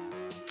shot.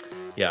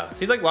 Yeah,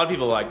 seems like a lot of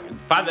people like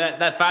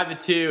that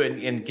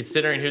 5-2, and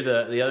considering who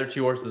the other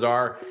 2 horses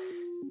are,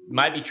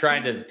 might be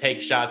trying to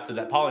take shots to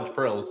that Pauline's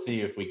Pearl. We'll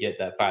see if we get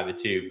that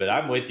 5-2. But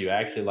I'm with you. I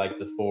actually like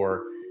the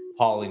 4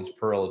 Pauline's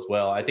Pearl as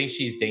well. I think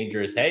she's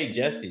dangerous. Hey,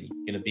 Jesse,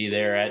 going to be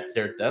there at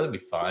Sarah. That'll be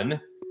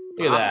fun.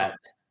 Look at that.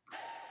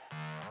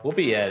 We'll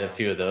be at a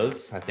few of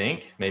those, I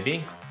think,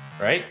 maybe.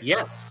 Right?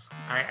 Yes,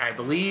 I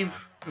believe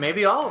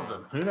maybe all of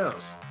them. Who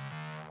knows?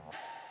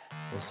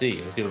 We'll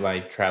see. We'll see what my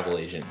travel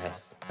agent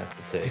has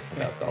to say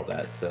about all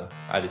that. So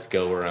I just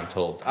go where I'm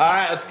told. All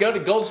right, let's go to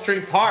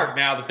Gulfstream Park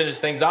now to finish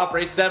things off.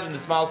 Race 7, the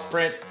Smile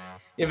Sprint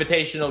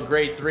Invitational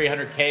Grade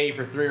 300K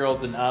for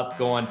 3-year-olds and up,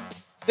 going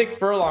 6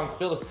 furlongs.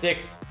 Field of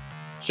 6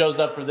 shows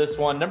up for this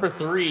one. Number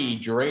 3,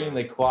 Drain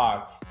the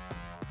Clock.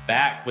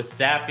 Back with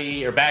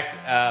Safi,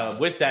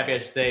 I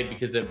should say,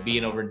 because of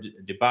being over in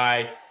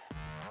Dubai.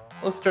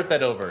 Let's start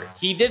that over.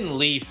 He didn't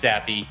leave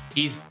Safi.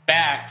 He's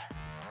back,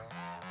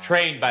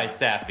 trained by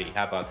Safi.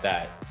 How about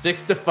that?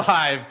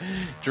 6-5,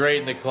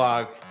 Drain the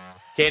Clock.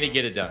 Can he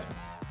get it done?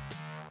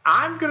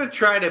 I'm gonna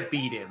try to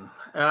beat him.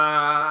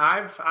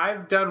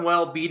 I've done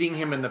well beating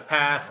him in the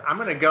past. I'm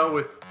gonna go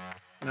with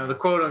the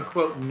quote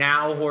unquote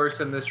now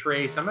horse in this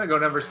race. I'm gonna go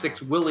number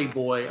 6, Willie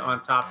Boy,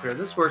 on top here.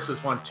 This horse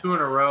has won 2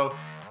 in a row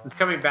since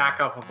coming back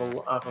off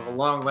of a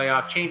long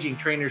layoff, changing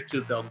trainers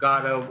to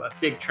Delgado, a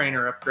big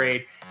trainer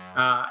upgrade.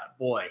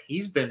 Boy,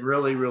 he's been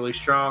really, really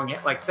strong.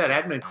 Like I said,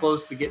 hadn't been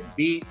close to getting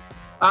beat.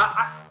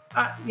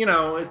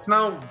 It's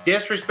no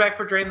disrespect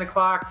for Drain the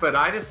Clock, but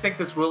I just think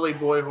this Willie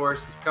Boy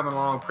horse is coming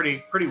along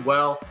pretty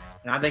well,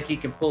 and I think he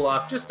can pull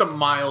off just a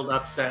mild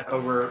upset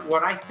over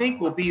what I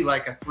think will be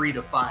like a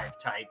 3-5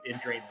 type in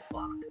Drain the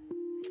Clock.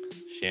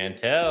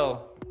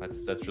 Chantel,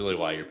 that's really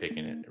why you're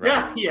picking it, right?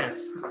 Yeah.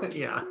 Yes.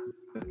 Yeah.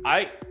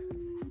 I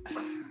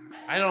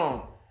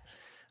don't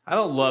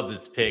love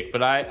this pick,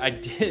 but I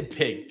did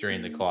pick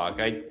Drain the Clock.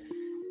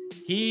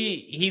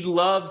 He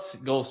loves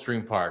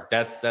Gulfstream Park.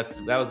 That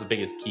was the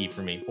biggest key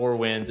for me. 4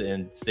 wins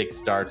and 6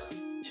 starts,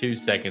 2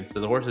 seconds. So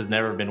the horse has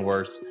never been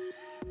worse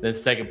than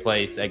second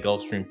place at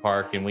Gulfstream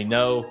Park. And we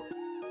know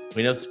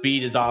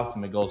speed is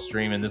awesome at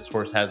Gulfstream, and this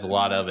horse has a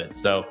lot of it.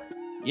 So,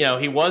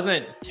 he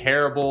wasn't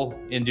terrible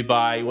in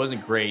Dubai. He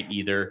wasn't great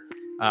either.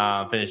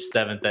 Finished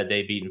 7th that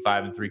day, beaten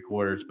 5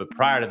 3/4. But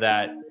prior to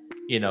that,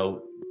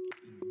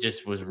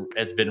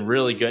 has been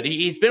really good.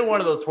 He's been one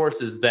of those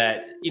horses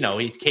that,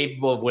 he's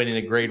capable of winning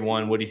a grade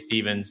 1 Woody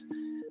Stevens.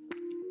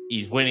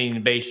 He's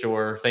winning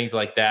Bayshore, things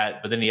like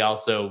that. But then he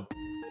also,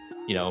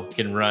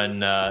 can run,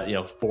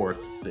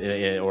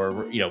 4th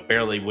or,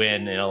 barely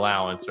win an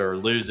allowance or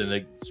lose in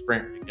the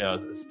sprint,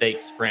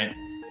 stake sprint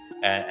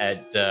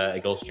at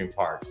Gulfstream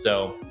Park.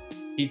 So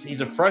he's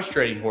a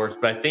frustrating horse,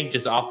 but I think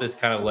just off this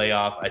kind of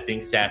layoff, I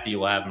think Saffie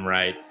will have him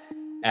right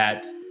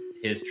at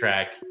his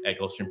track at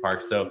Gulfstream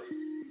Park. So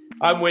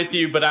I'm with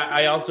you, but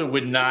I also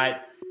would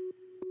not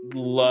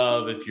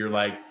love if you're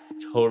like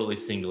totally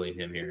singling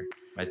him here.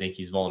 I think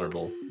he's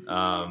vulnerable.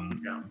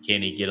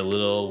 Can he get a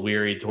little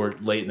weary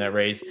toward late in that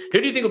race? Who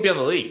do you think will be on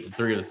the lead, the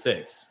 3 or the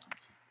 6?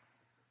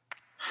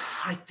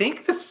 I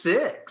think the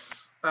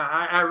 6.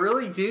 I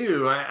really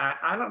do.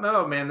 I don't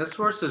know, man. This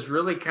horse has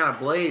really kind of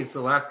blazed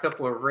the last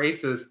couple of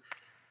races.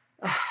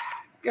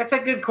 That's a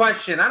good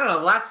question. I don't know.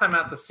 Last time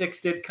out, the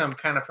 6 did come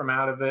kind of from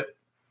out of it.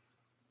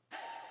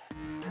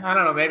 I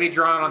don't know. Maybe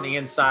drawn on the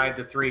inside,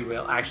 the 3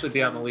 will actually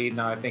be on the lead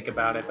now I think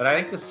about it. But I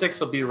think the 6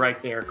 will be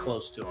right there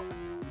close to him.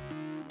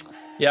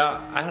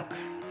 Yeah,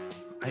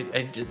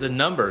 the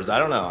numbers, I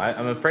don't know.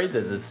 I'm afraid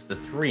that the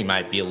 3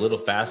 might be a little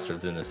faster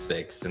than the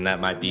 6, and that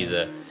might be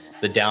the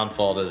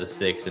downfall to the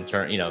 6 in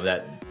turn,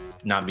 that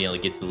not being able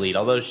to get to the lead.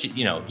 Although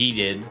he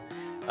did.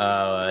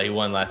 He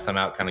won last time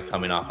out, kind of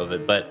coming off of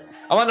it. But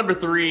I want number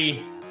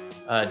 3,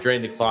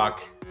 drain the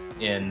clock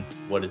in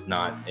what is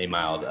not a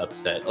mild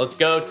upset. Let's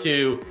go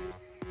to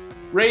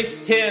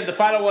race 10, the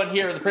final one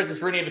here, the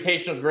Princess Rooney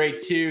Invitational Grade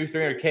 2,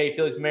 300K,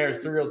 fillies and mares,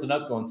 3-year-olds and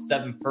up, going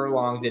 7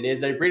 furlongs. It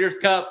is a Breeders'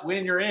 Cup.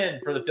 Win you're in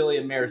for the filly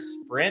and mare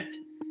sprint.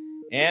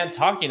 And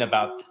talking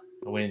about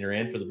the win you're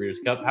in for the Breeders'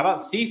 Cup, how about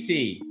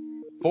CC?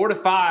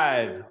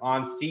 4-5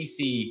 on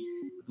CC,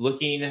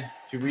 looking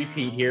to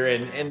repeat here.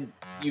 And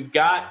you've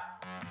got,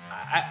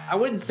 I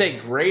wouldn't say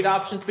great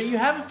options, but you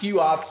have a few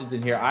options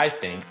in here, I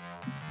think,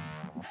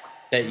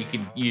 that you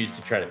can use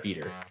to try to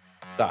beat her.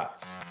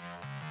 Thoughts?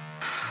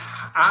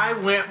 I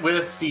went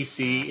with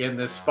CC in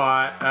this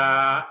spot.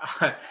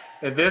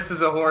 This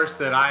is a horse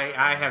that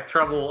I have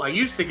trouble. I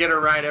used to get her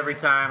right every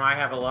time. I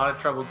have a lot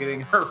of trouble getting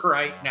her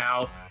right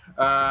now,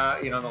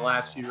 in the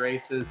last few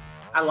races.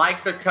 I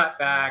like the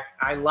cutback.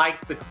 I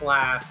like the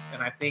class,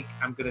 and I think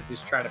I'm going to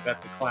just try to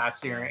bet the class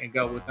here and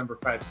go with number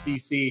 5,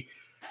 CC.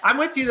 I'm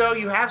with you, though.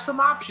 You have some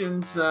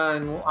options,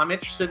 and I'm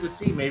interested to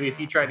see maybe if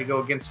you try to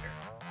go against her.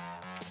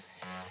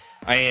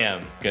 I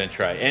am going to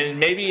try. And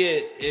maybe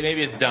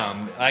it's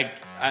dumb. I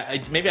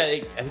think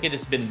I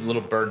just been a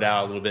little burned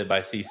out a little bit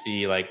by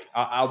CC.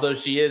 Although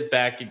she is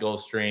back at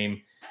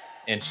Gulfstream,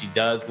 and she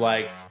does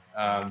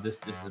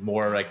this is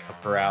more like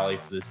her alley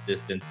for this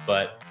distance.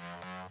 But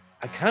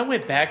I kind of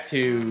went back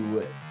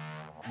to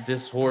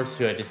this horse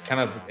who I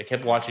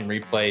kept watching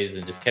replays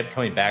and just kept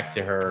coming back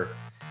to her.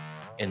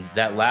 And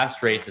that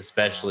last race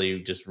especially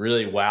just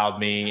really wowed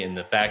me. And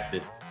the fact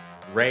that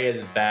Reyes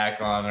is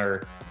back on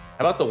her.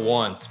 How about the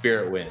 1,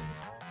 Spirit Wind?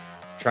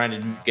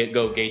 Trying to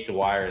go gate to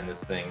wire in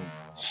this thing.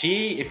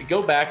 If you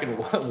go back and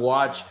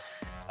watch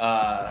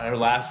her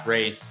last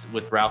race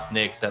with Ralph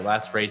Nix, that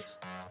last race,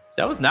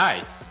 that was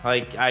nice.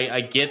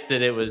 I get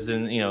that it was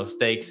in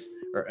stakes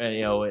or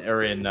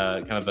in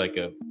kind of like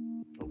a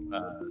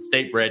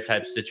state bred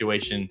type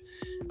situation,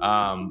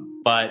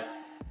 but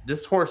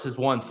this horse has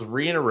won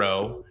 3 in a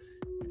row,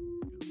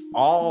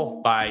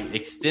 all by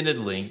extended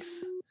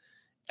links.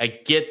 I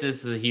get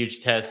this is a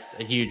huge test,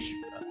 a huge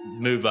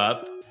move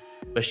up.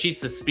 But she's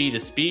the speed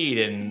of speed,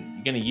 and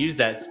you're going to use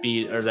that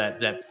speed or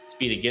that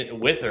speed to get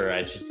with her,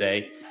 I should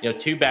say.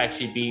 2 back,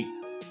 she beat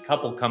a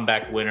couple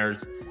comeback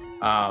winners.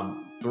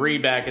 3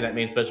 back in that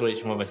main special weight,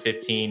 she won by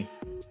 15.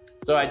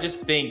 So I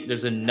just think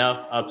there's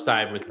enough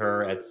upside with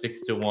her at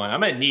 6-1. I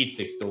might need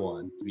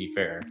 6-1 to be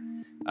fair.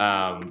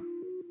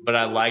 But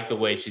I like the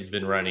way she's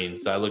been running,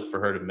 so I look for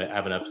her to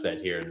have an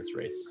upset here in this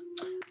race.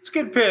 It's a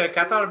good pick.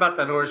 I thought about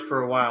that horse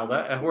for a while.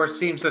 That horse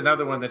seems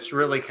another one that's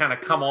really kind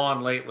of come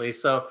on lately.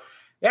 So.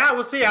 Yeah,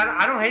 we'll see.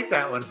 I don't hate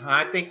that one.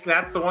 I think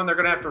that's the one they're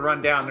going to have to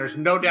run down. There's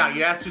no doubt.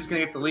 You asked who's going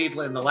to get the lead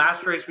in the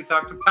last race we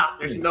talked about.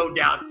 There's no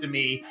doubt to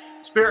me.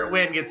 Spirit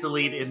Wind gets the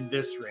lead in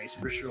this race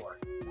for sure.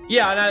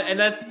 Yeah, and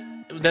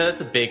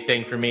that's a big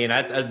thing for me, and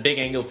that's a big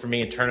angle for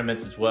me in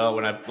tournaments as well.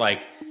 When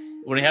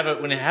you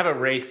have a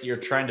race, you're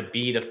trying to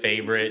beat a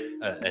favorite,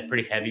 a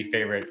pretty heavy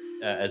favorite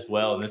as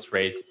well in this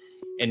race,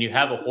 and you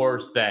have a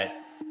horse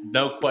that,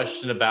 no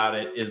question about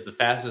it, is the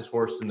fastest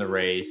horse in the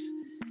race.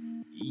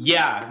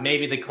 Yeah,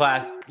 maybe the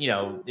class,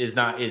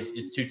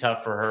 is too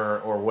tough for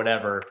her or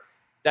whatever.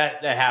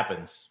 That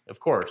happens, of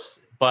course.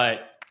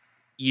 But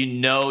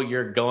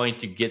you're going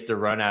to get the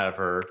run out of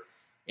her,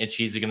 and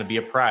she's going to be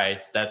a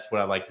price, that's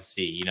what I like to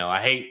see. You know,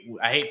 I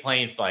hate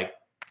playing for like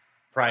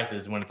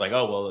prices when it's like,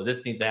 oh, well,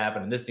 this needs to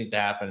happen and this needs to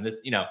happen. And this,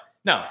 you know,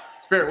 no,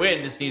 Spirit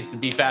Win just needs to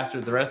be faster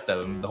than the rest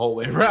of them the whole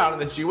way around,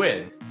 and then she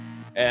wins.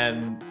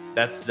 And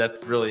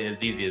that's really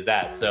as easy as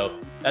that. So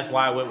that's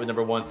why I went with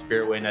number 1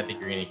 Spirit Win. I think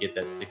you're going to get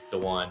that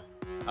 6-1.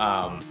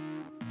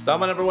 So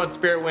I'm a number 1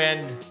 Spirit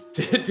Win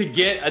to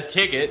get a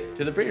ticket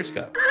to the Breeders'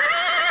 Cup.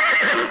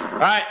 All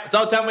right, that's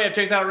all the time we have.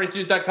 Check us out at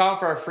racenews.com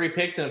for our free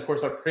picks and, of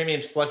course, our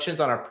premium selections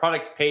on our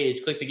products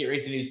page. Click the Get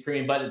Racing News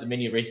premium button at the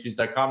menu at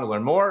racenews.com to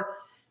learn more.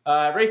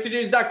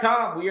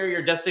 RacingNews.com, we are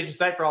your destination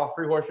site for all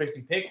free horse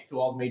racing picks to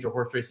all the major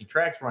horse racing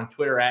tracks. We're on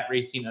Twitter at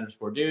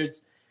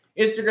racing_dudes.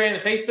 Instagram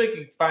and Facebook,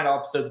 you can find all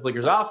episodes of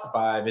Blinkers Off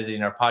by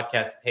visiting our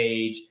podcast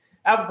page,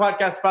 Apple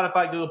Podcasts,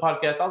 Spotify, Google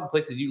Podcasts, all the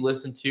places you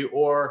listen to,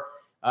 or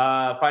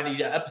find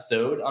each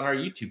episode on our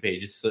YouTube page.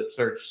 Just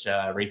search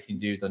Racing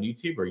Dudes on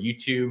YouTube or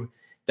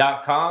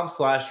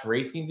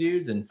youtube.com/Racing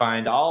Dudes and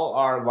find all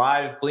our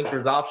live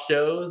Blinkers Off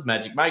shows,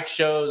 Magic Mike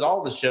shows,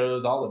 all the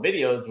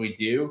videos we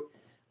do.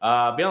 Be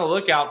on the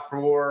lookout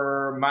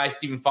for my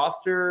Stephen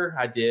Foster.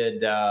 I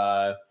did,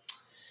 what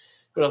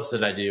else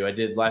did I do? I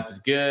did Life is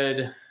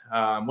Good.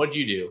 What'd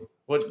you do?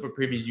 What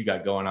previews you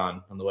got going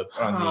on the web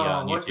on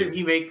YouTube? What did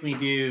he make me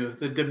do?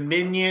 The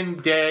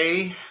Dominion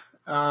Day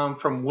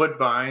from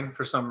Woodbine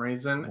for some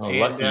reason. Oh,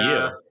 lucky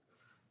you.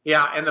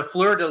 Yeah, and the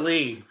Fleur de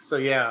Lis. So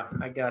yeah,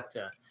 I got.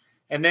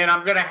 And then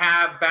I'm gonna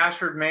have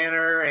Bashford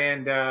Manor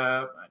and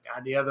the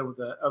other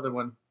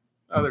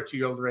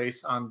 2-year-old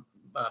race on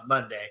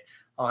Monday.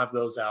 I'll have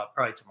those out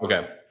probably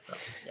tomorrow. Okay.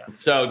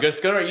 So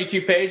just go to our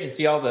YouTube page and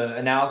see all the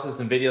analysis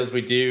and videos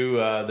we do.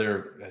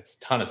 That's a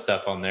ton of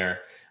stuff on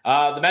there.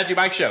 The Magic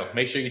Mike Show.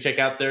 Make sure you check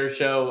out their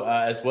show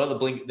as well.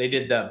 They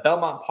did the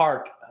Belmont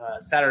Park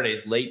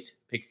Saturday's late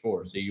pick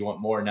 4. So you want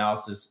more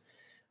analysis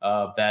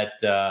of that.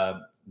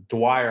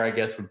 Dwyer, I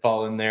guess, would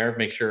fall in there.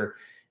 Make sure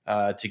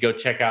to go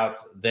check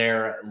out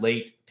their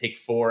late pick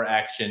 4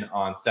 action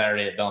on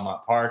Saturday at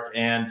Belmont Park.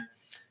 And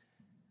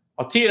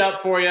I'll tee it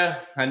up for you.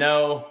 I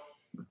know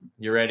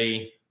you're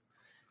ready.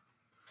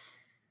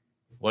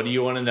 What do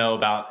you want to know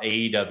about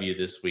AEW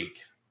this week?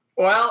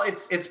 Well,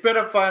 it's been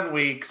a fun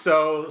week.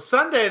 So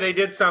Sunday they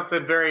did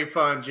something very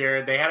fun,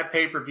 Jared. They had a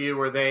pay-per-view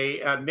where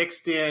they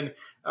mixed in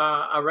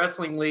a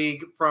wrestling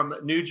league from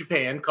New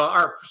Japan,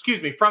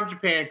 from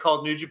Japan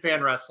called New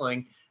Japan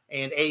Wrestling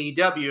and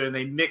AEW, and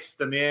they mixed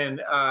them in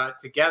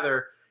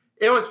together.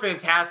 It was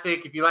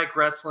fantastic. If you like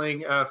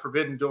wrestling,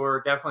 Forbidden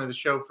Door, definitely the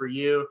show for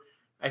you.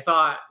 I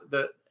thought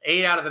the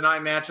 8 out of the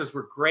 9 matches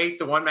were great.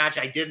 The one match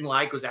I didn't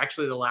like was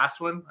actually the last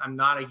one. I'm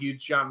not a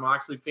huge Jon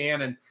Moxley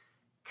fan, and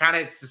kind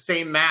of it's the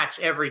same match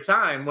every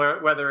time,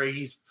 whether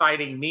he's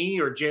fighting me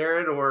or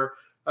Jared or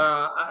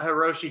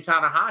Hiroshi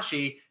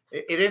Tanahashi.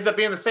 It ends up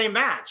being the same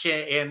match,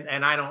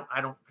 and I don't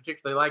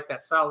particularly like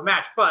that style of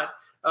match. But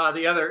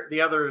the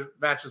other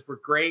matches were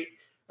great,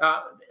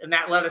 and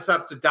that led us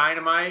up to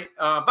Dynamite.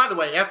 By the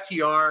way,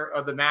 FTR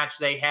of the match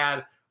they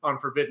had on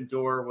Forbidden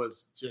Door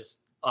was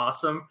just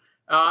awesome.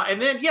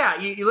 And then,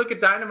 you look at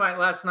Dynamite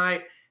last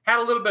night, had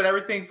a little bit of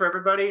everything for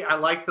everybody. I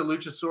liked the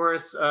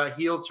Luchasaurus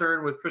heel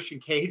turn with Christian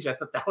Cage. I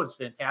thought that was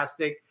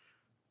fantastic.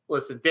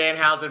 Listen,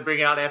 Danhausen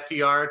bringing out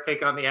FTR,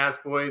 take on the Ass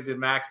Boys and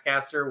Max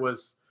Caster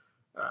was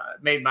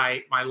made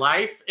my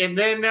life. And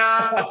then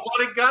the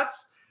Blood and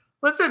Guts.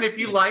 Listen, if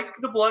you like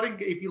the blood and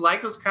if you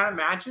like those kind of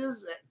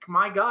matches,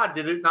 my God,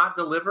 did it not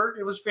deliver?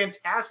 It was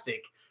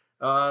fantastic.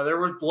 There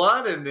was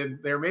blood and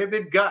there may have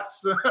been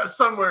guts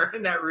somewhere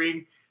in that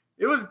ring.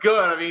 It was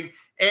good. I mean,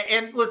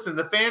 and listen,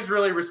 the fans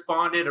really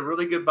responded. A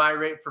really good buy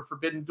rate for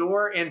Forbidden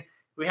Door, and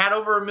we had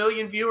over 1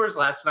 million viewers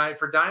last night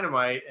for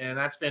Dynamite, and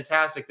that's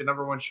fantastic. The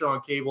number 1 show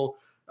on cable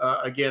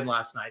again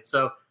last night.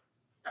 So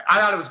I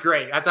thought it was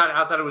great. I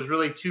thought it was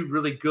really 2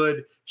 really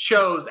good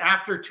shows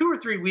after 2 or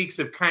 3 weeks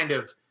of kind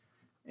of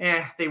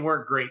they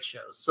weren't great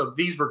shows. So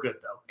these were good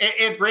though,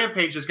 and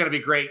Rampage is going to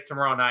be great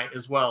tomorrow night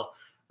as well.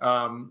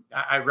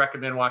 I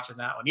recommend watching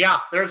that one. Yeah,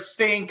 there's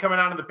Sting coming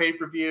out of the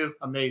pay-per-view.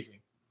 Amazing.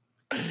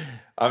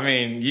 I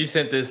mean, you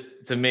sent this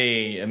to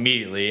me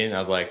immediately, and I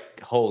was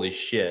like, holy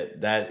shit,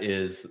 that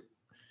is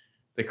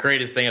the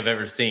greatest thing I've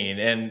ever seen.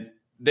 And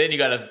then you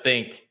got to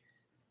think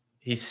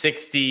he's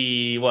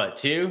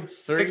 63?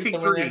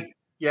 63.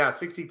 Yeah,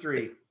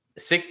 63.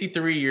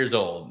 63 years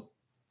old.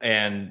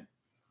 And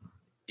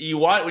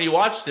when you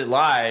watched it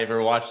live I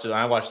watched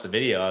the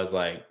video, I was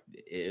like,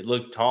 it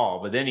looked tall.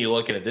 But then you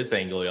look at it this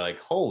angle, you're like,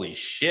 holy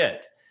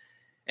shit.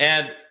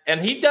 And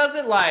he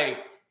doesn't like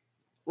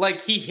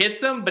he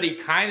hits him, but he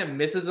kind of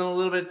misses him a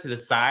little bit to the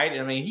side.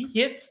 I mean, he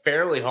hits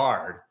fairly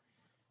hard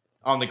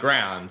on the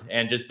ground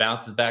and just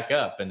bounces back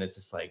up. And it's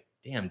just like,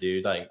 damn,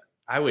 dude, like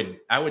I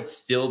would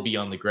still be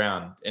on the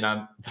ground, and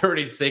I'm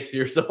 36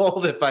 years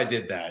old if I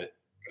did that.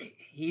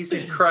 He's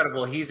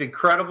incredible. He's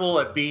incredible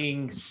at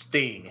being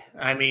Sting.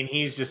 I mean,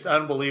 he's just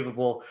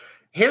unbelievable.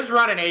 His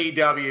run in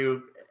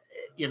AEW,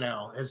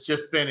 has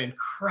just been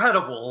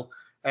incredible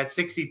at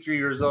 63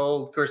 years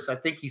old. Of course, I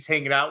think he's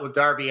hanging out with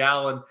Darby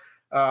Allin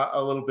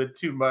a little bit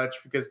too much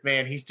because,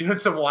 man, he's doing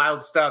some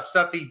wild stuff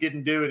he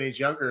didn't do in his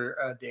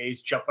younger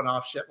days, jumping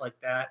off shit like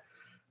that.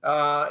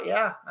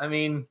 Yeah, I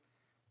mean,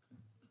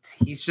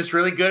 he's just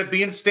really good at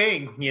being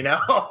Sting, you know,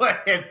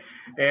 and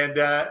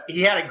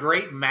he had a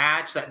great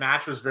match. That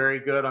match was very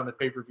good on the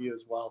pay-per-view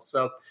as well.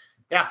 So,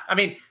 yeah, I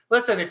mean,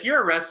 listen, if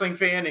you're a wrestling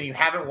fan and you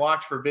haven't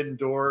watched Forbidden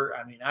Door,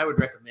 I mean, I would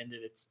recommend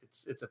it.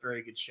 It's a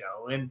very good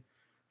show. And like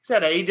I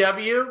said,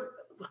 AEW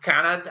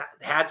kind of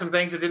had some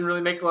things that didn't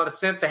really make a lot of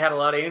sense. They had a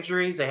lot of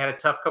injuries. They had a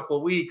tough couple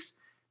of weeks,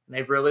 and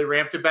they've really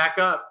ramped it back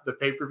up. The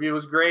pay-per-view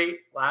was great.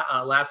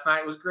 Last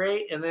night was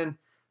great. And then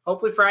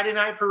hopefully Friday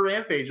night for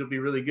Rampage will be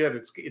really good.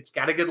 It's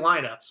got a good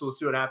lineup, so we'll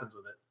see what happens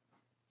with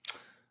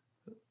it.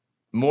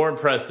 More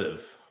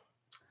impressive.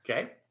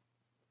 Okay.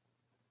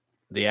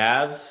 The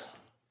Avs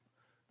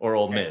or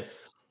Ole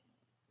Miss?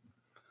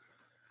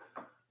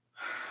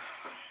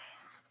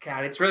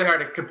 God, it's really hard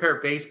to compare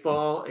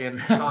baseball and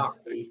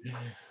hockey.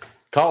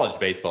 College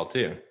baseball,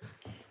 too.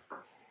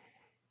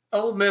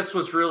 Ole Miss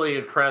was really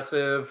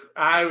impressive.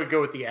 I would go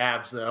with the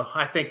Avs, though.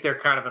 I think they're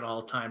kind of an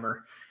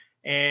all-timer.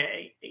 And,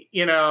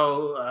 you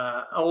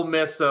know, Ole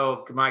Miss,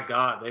 though, my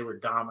God, they were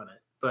dominant.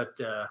 But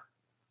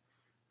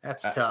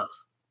that's tough.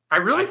 I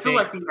really feel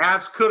like the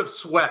Avs could have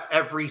swept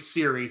every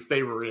series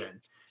they were in.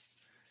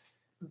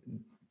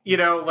 You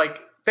know,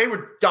 like they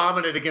were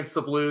dominant against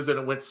the Blues and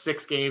it went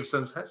 6 games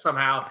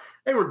somehow.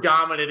 They were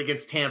dominant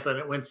against Tampa and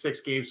it went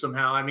 6 games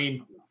somehow. I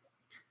mean,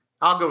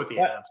 I'll go with the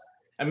Avs.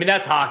 I mean,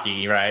 that's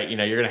hockey, right? You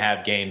know, you're going to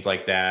have games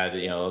like that.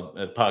 You know,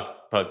 a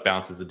puck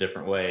bounces a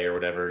different way or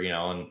whatever, you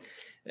know,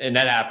 and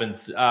that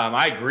happens.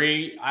 I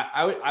agree.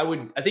 I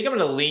think I'm going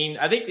to lean.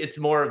 I think it's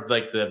more of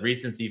like the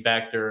recency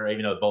factor,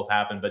 even though it both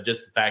happened, but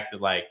just the fact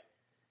that like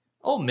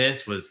Ole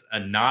Miss was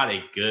not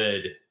a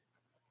good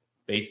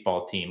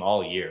baseball team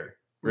all year,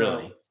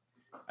 really. No.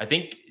 I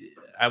think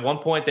at one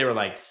point they were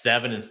like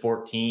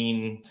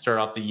 7-14, start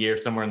off the year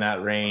somewhere in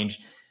that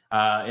range.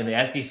 In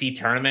the SEC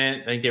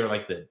tournament, I think they were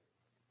like the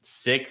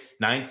 6th,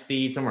 9th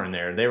seed, somewhere in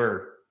there. They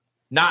were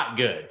not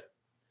good.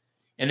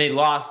 And they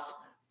lost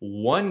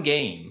 1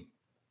 game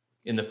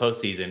in the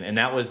postseason, and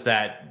that was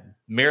that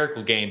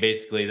miracle game,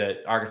 basically, that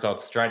Arkansas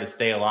tried to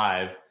stay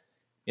alive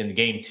in the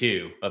game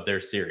 2 of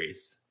their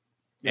series.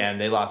 Yeah. And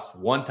they lost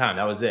 1 time.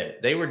 That was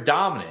it. They were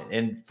dominant.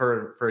 And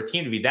for a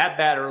team to be that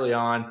bad early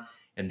on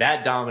and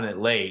that dominant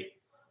late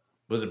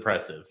was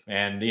impressive.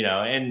 And, you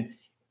know, and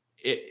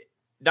it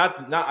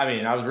I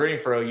mean, I was rooting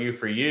for OU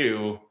for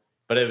you,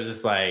 but it was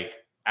just like,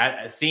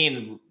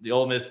 seeing the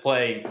Ole Miss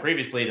play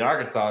previously to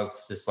Arkansas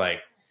is just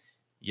like,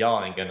 you're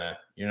not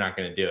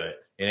gonna do it.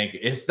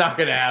 It's not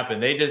gonna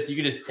happen. You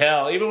could just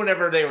tell, even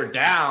whenever they were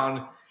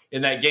down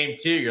in that game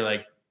 2, you're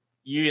like,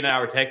 you and I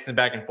were texting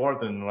back and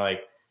forth, and we're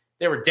like,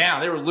 they were down,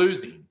 they were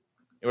losing.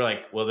 And we're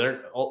like, well,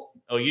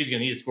 OU's gonna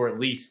need to score at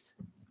least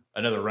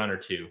another run or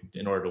 2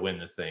 in order to win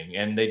this thing,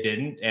 and they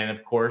didn't. And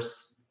of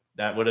course,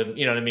 that would have,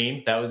 you know what I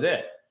mean? That was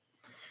it.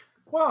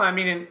 Well, I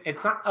mean,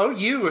 it's not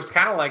OU was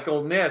kind of like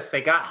Ole Miss. They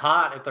got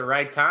hot at the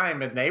right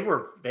time, and they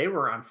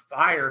were on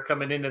fire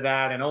coming into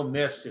that, and Ole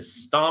Miss just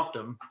stomped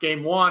them.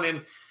 Game 1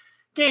 and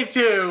game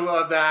 2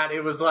 of that,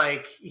 it was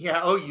like,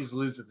 yeah, OU's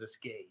losing this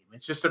game.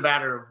 It's just a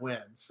matter of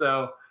when.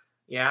 So,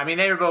 yeah, I mean,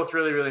 they were both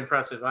really, really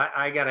impressive.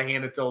 I got to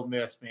hand it to Ole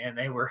Miss, man.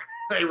 They were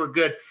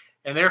good,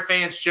 and their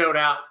fans showed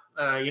out.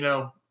 You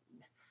know,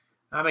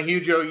 I'm a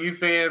huge OU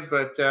fan,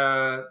 but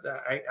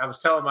I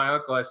was telling my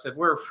uncle, I said,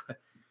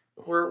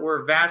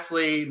 we're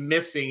vastly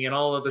missing in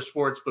all other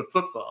sports but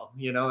football.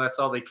 You know, that's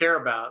all they care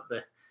about.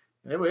 But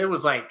it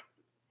was like,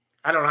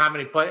 I don't know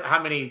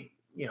how many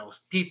you know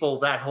people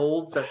that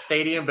holds that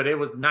stadium, but it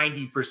was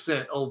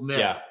 90% Ole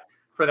Miss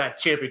for that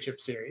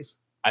championship series.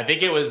 I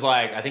think it was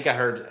like, I think I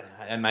heard,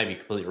 I might be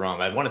completely wrong,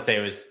 but I want to say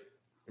it was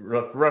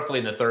roughly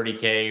in the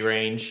 30K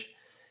range,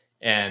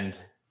 and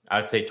I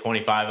would say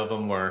 25 of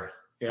them were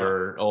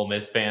Ole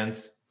Miss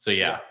fans. So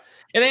yeah.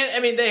 And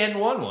they hadn't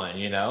won one,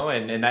 you know,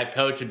 and that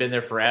coach had been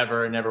there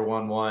forever and never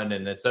won one.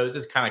 And so it was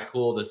just kind of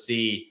cool to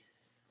see,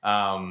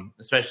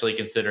 especially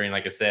considering,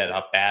 like I said,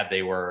 how bad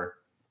they were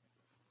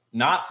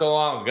not so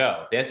long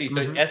ago. The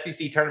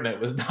SEC tournament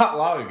was not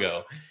long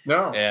ago.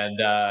 No. And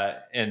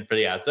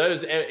so it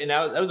was, and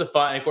that was a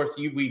fun, and of course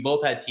we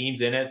both had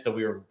teams in it. So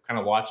we were kind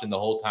of watching the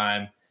whole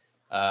time,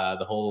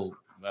 the whole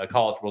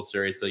College World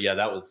Series. So yeah,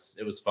 it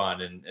was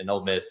fun. And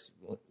Ole Miss,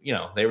 you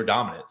know, they were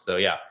dominant. So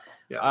yeah.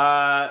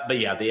 But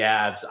yeah, the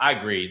Avs, I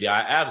agree. The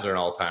Avs are an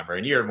all-timer,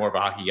 and you're more of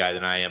a hockey guy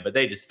than I am, but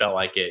they just felt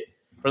like it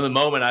from the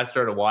moment I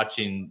started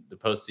watching the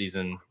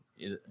postseason,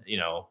 you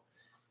know,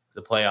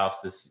 the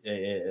playoffs.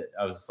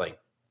 I was just like,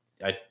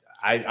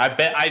 I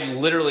bet I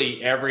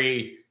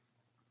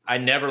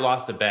never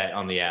lost a bet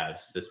on the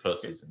Avs this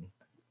postseason.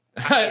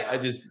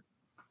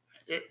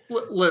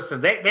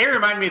 Listen, they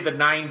remind me of the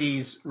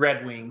 90s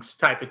Red Wings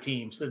type of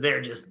teams. So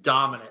they're just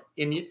dominant.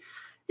 And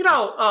you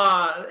know,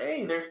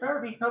 hey, there's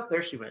Darby. Oh,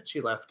 there she went.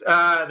 She left.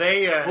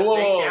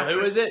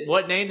 Who is it?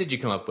 What name did you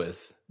come up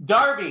with?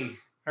 Darby.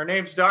 Her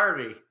name's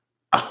Darby.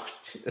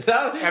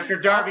 After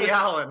Darby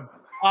Allin.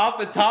 Off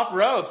the top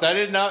ropes. I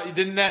didn't know.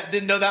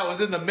 Didn't know that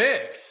was in the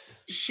mix.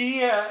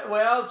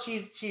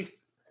 She's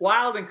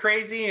wild and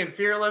crazy and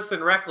fearless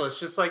and reckless,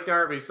 just like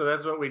Darby. So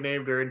that's what we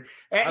named her. And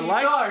I you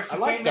like- saw her. She I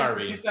like came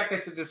Darby. in for 2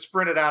 seconds and just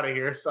sprinted out of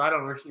here. So I don't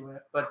know where she went.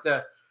 But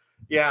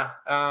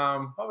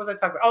what was I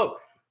talking about? Oh,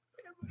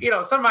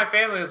 some of my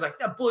family was like,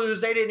 the Blues,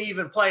 they didn't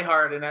even play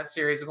hard in that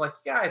series. I'm like,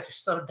 you guys are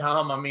so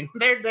dumb. I mean,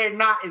 they're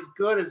not as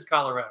good as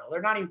Colorado.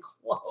 They're not even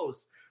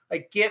close.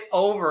 Like, get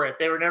over it.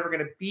 They were never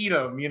going to beat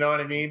them. You know what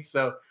I mean?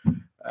 So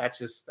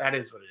that is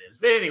what it is.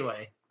 But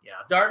anyway,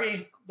 yeah,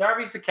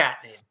 Darby's a cat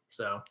name.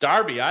 So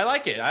Darby, I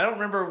like it. I don't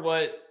remember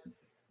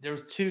there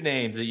was 2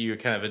 names that you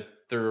kind of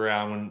threw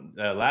around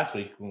last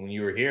week when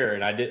you were here,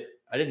 and I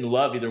didn't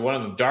love either one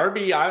of them.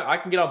 Darby, I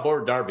can get on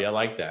board with Darby. I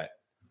like that.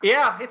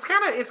 Yeah, it's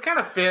kind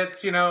of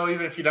fits,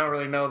 even if you don't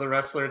really know the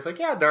wrestler. It's like,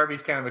 yeah,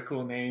 Darby's kind of a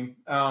cool name.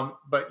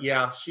 But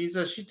yeah, she's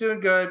doing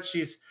good.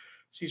 She's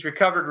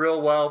recovered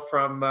real well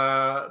from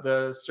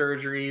the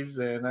surgeries,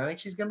 and I think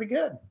she's gonna be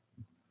good.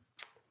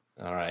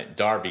 All right,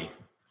 Darby.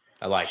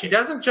 I like She it.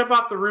 doesn't jump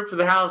off the roof of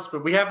the house,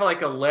 but we have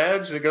like a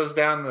ledge that goes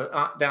down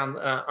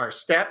our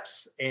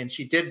steps, and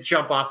she did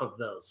jump off of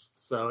those.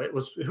 So it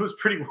was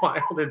pretty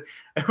wild. And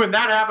when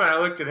that happened, I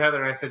looked at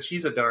Heather and I said,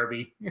 "She's a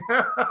Darby."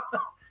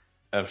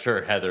 I'm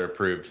sure Heather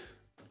approved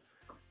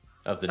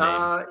of the name.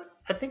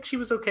 I think she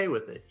was okay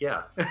with it.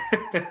 Yeah.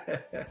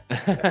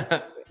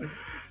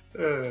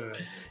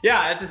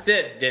 Yeah, that's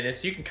it,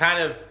 Dennis. You can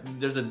kind of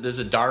there's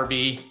a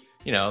Darby,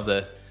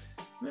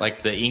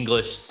 like the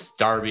English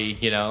Darby,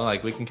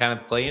 like we can kind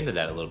of play into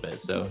that a little bit.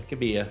 So it could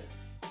be a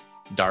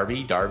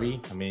Darby.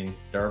 I mean,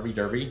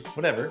 Derby,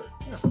 whatever.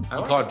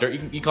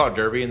 You call it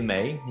Derby in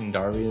May and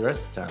Darby the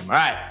rest of the time. All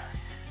right,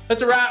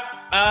 that's a wrap.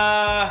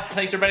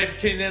 Thanks everybody for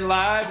tuning in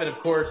live, and of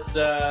course,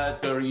 go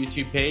to our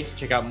YouTube page,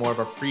 check out more of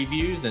our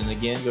previews, and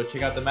again, go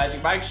check out the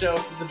Magic Mike Show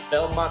for the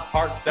Belmont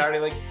Park Saturday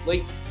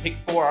late pick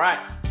 4. All right,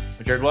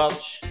 I'm Jared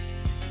Welch.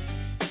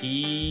 I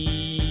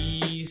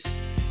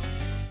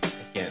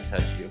can't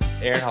touch you.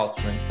 Aaron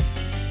Halterman.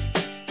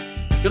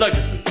 Good luck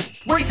this week.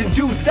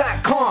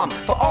 RacingDudes.com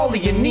for all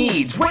of your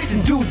needs.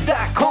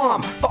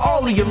 RacingDudes.com for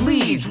all of your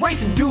leads.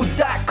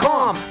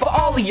 RacingDudes.com for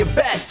all of your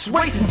bets.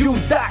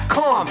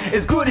 RacingDudes.com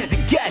as good as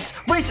it gets.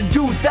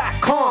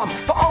 RacingDudes.com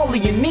for all of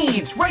your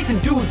needs.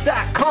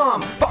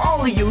 RacingDudes.com for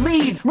all of your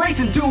leads.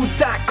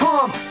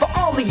 RacingDudes.com for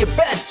all of your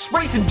bets.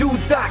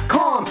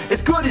 RacingDudes.com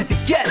as good as it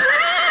gets.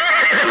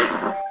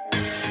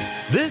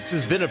 This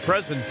has been a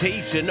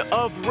presentation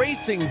of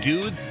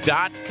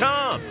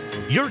RacingDudes.com,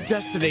 your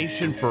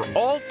destination for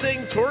all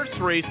things horse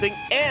racing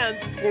and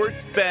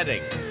sports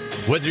betting.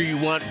 Whether you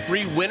want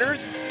free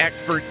winners,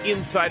 expert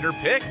insider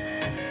picks,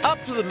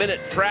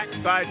 up-to-the-minute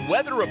trackside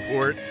weather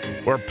reports,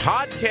 or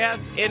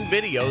podcasts and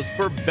videos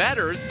for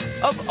bettors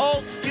of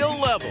all skill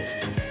levels,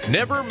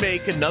 never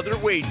make another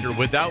wager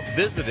without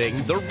visiting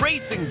the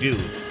Racing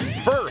Dudes.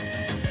 First,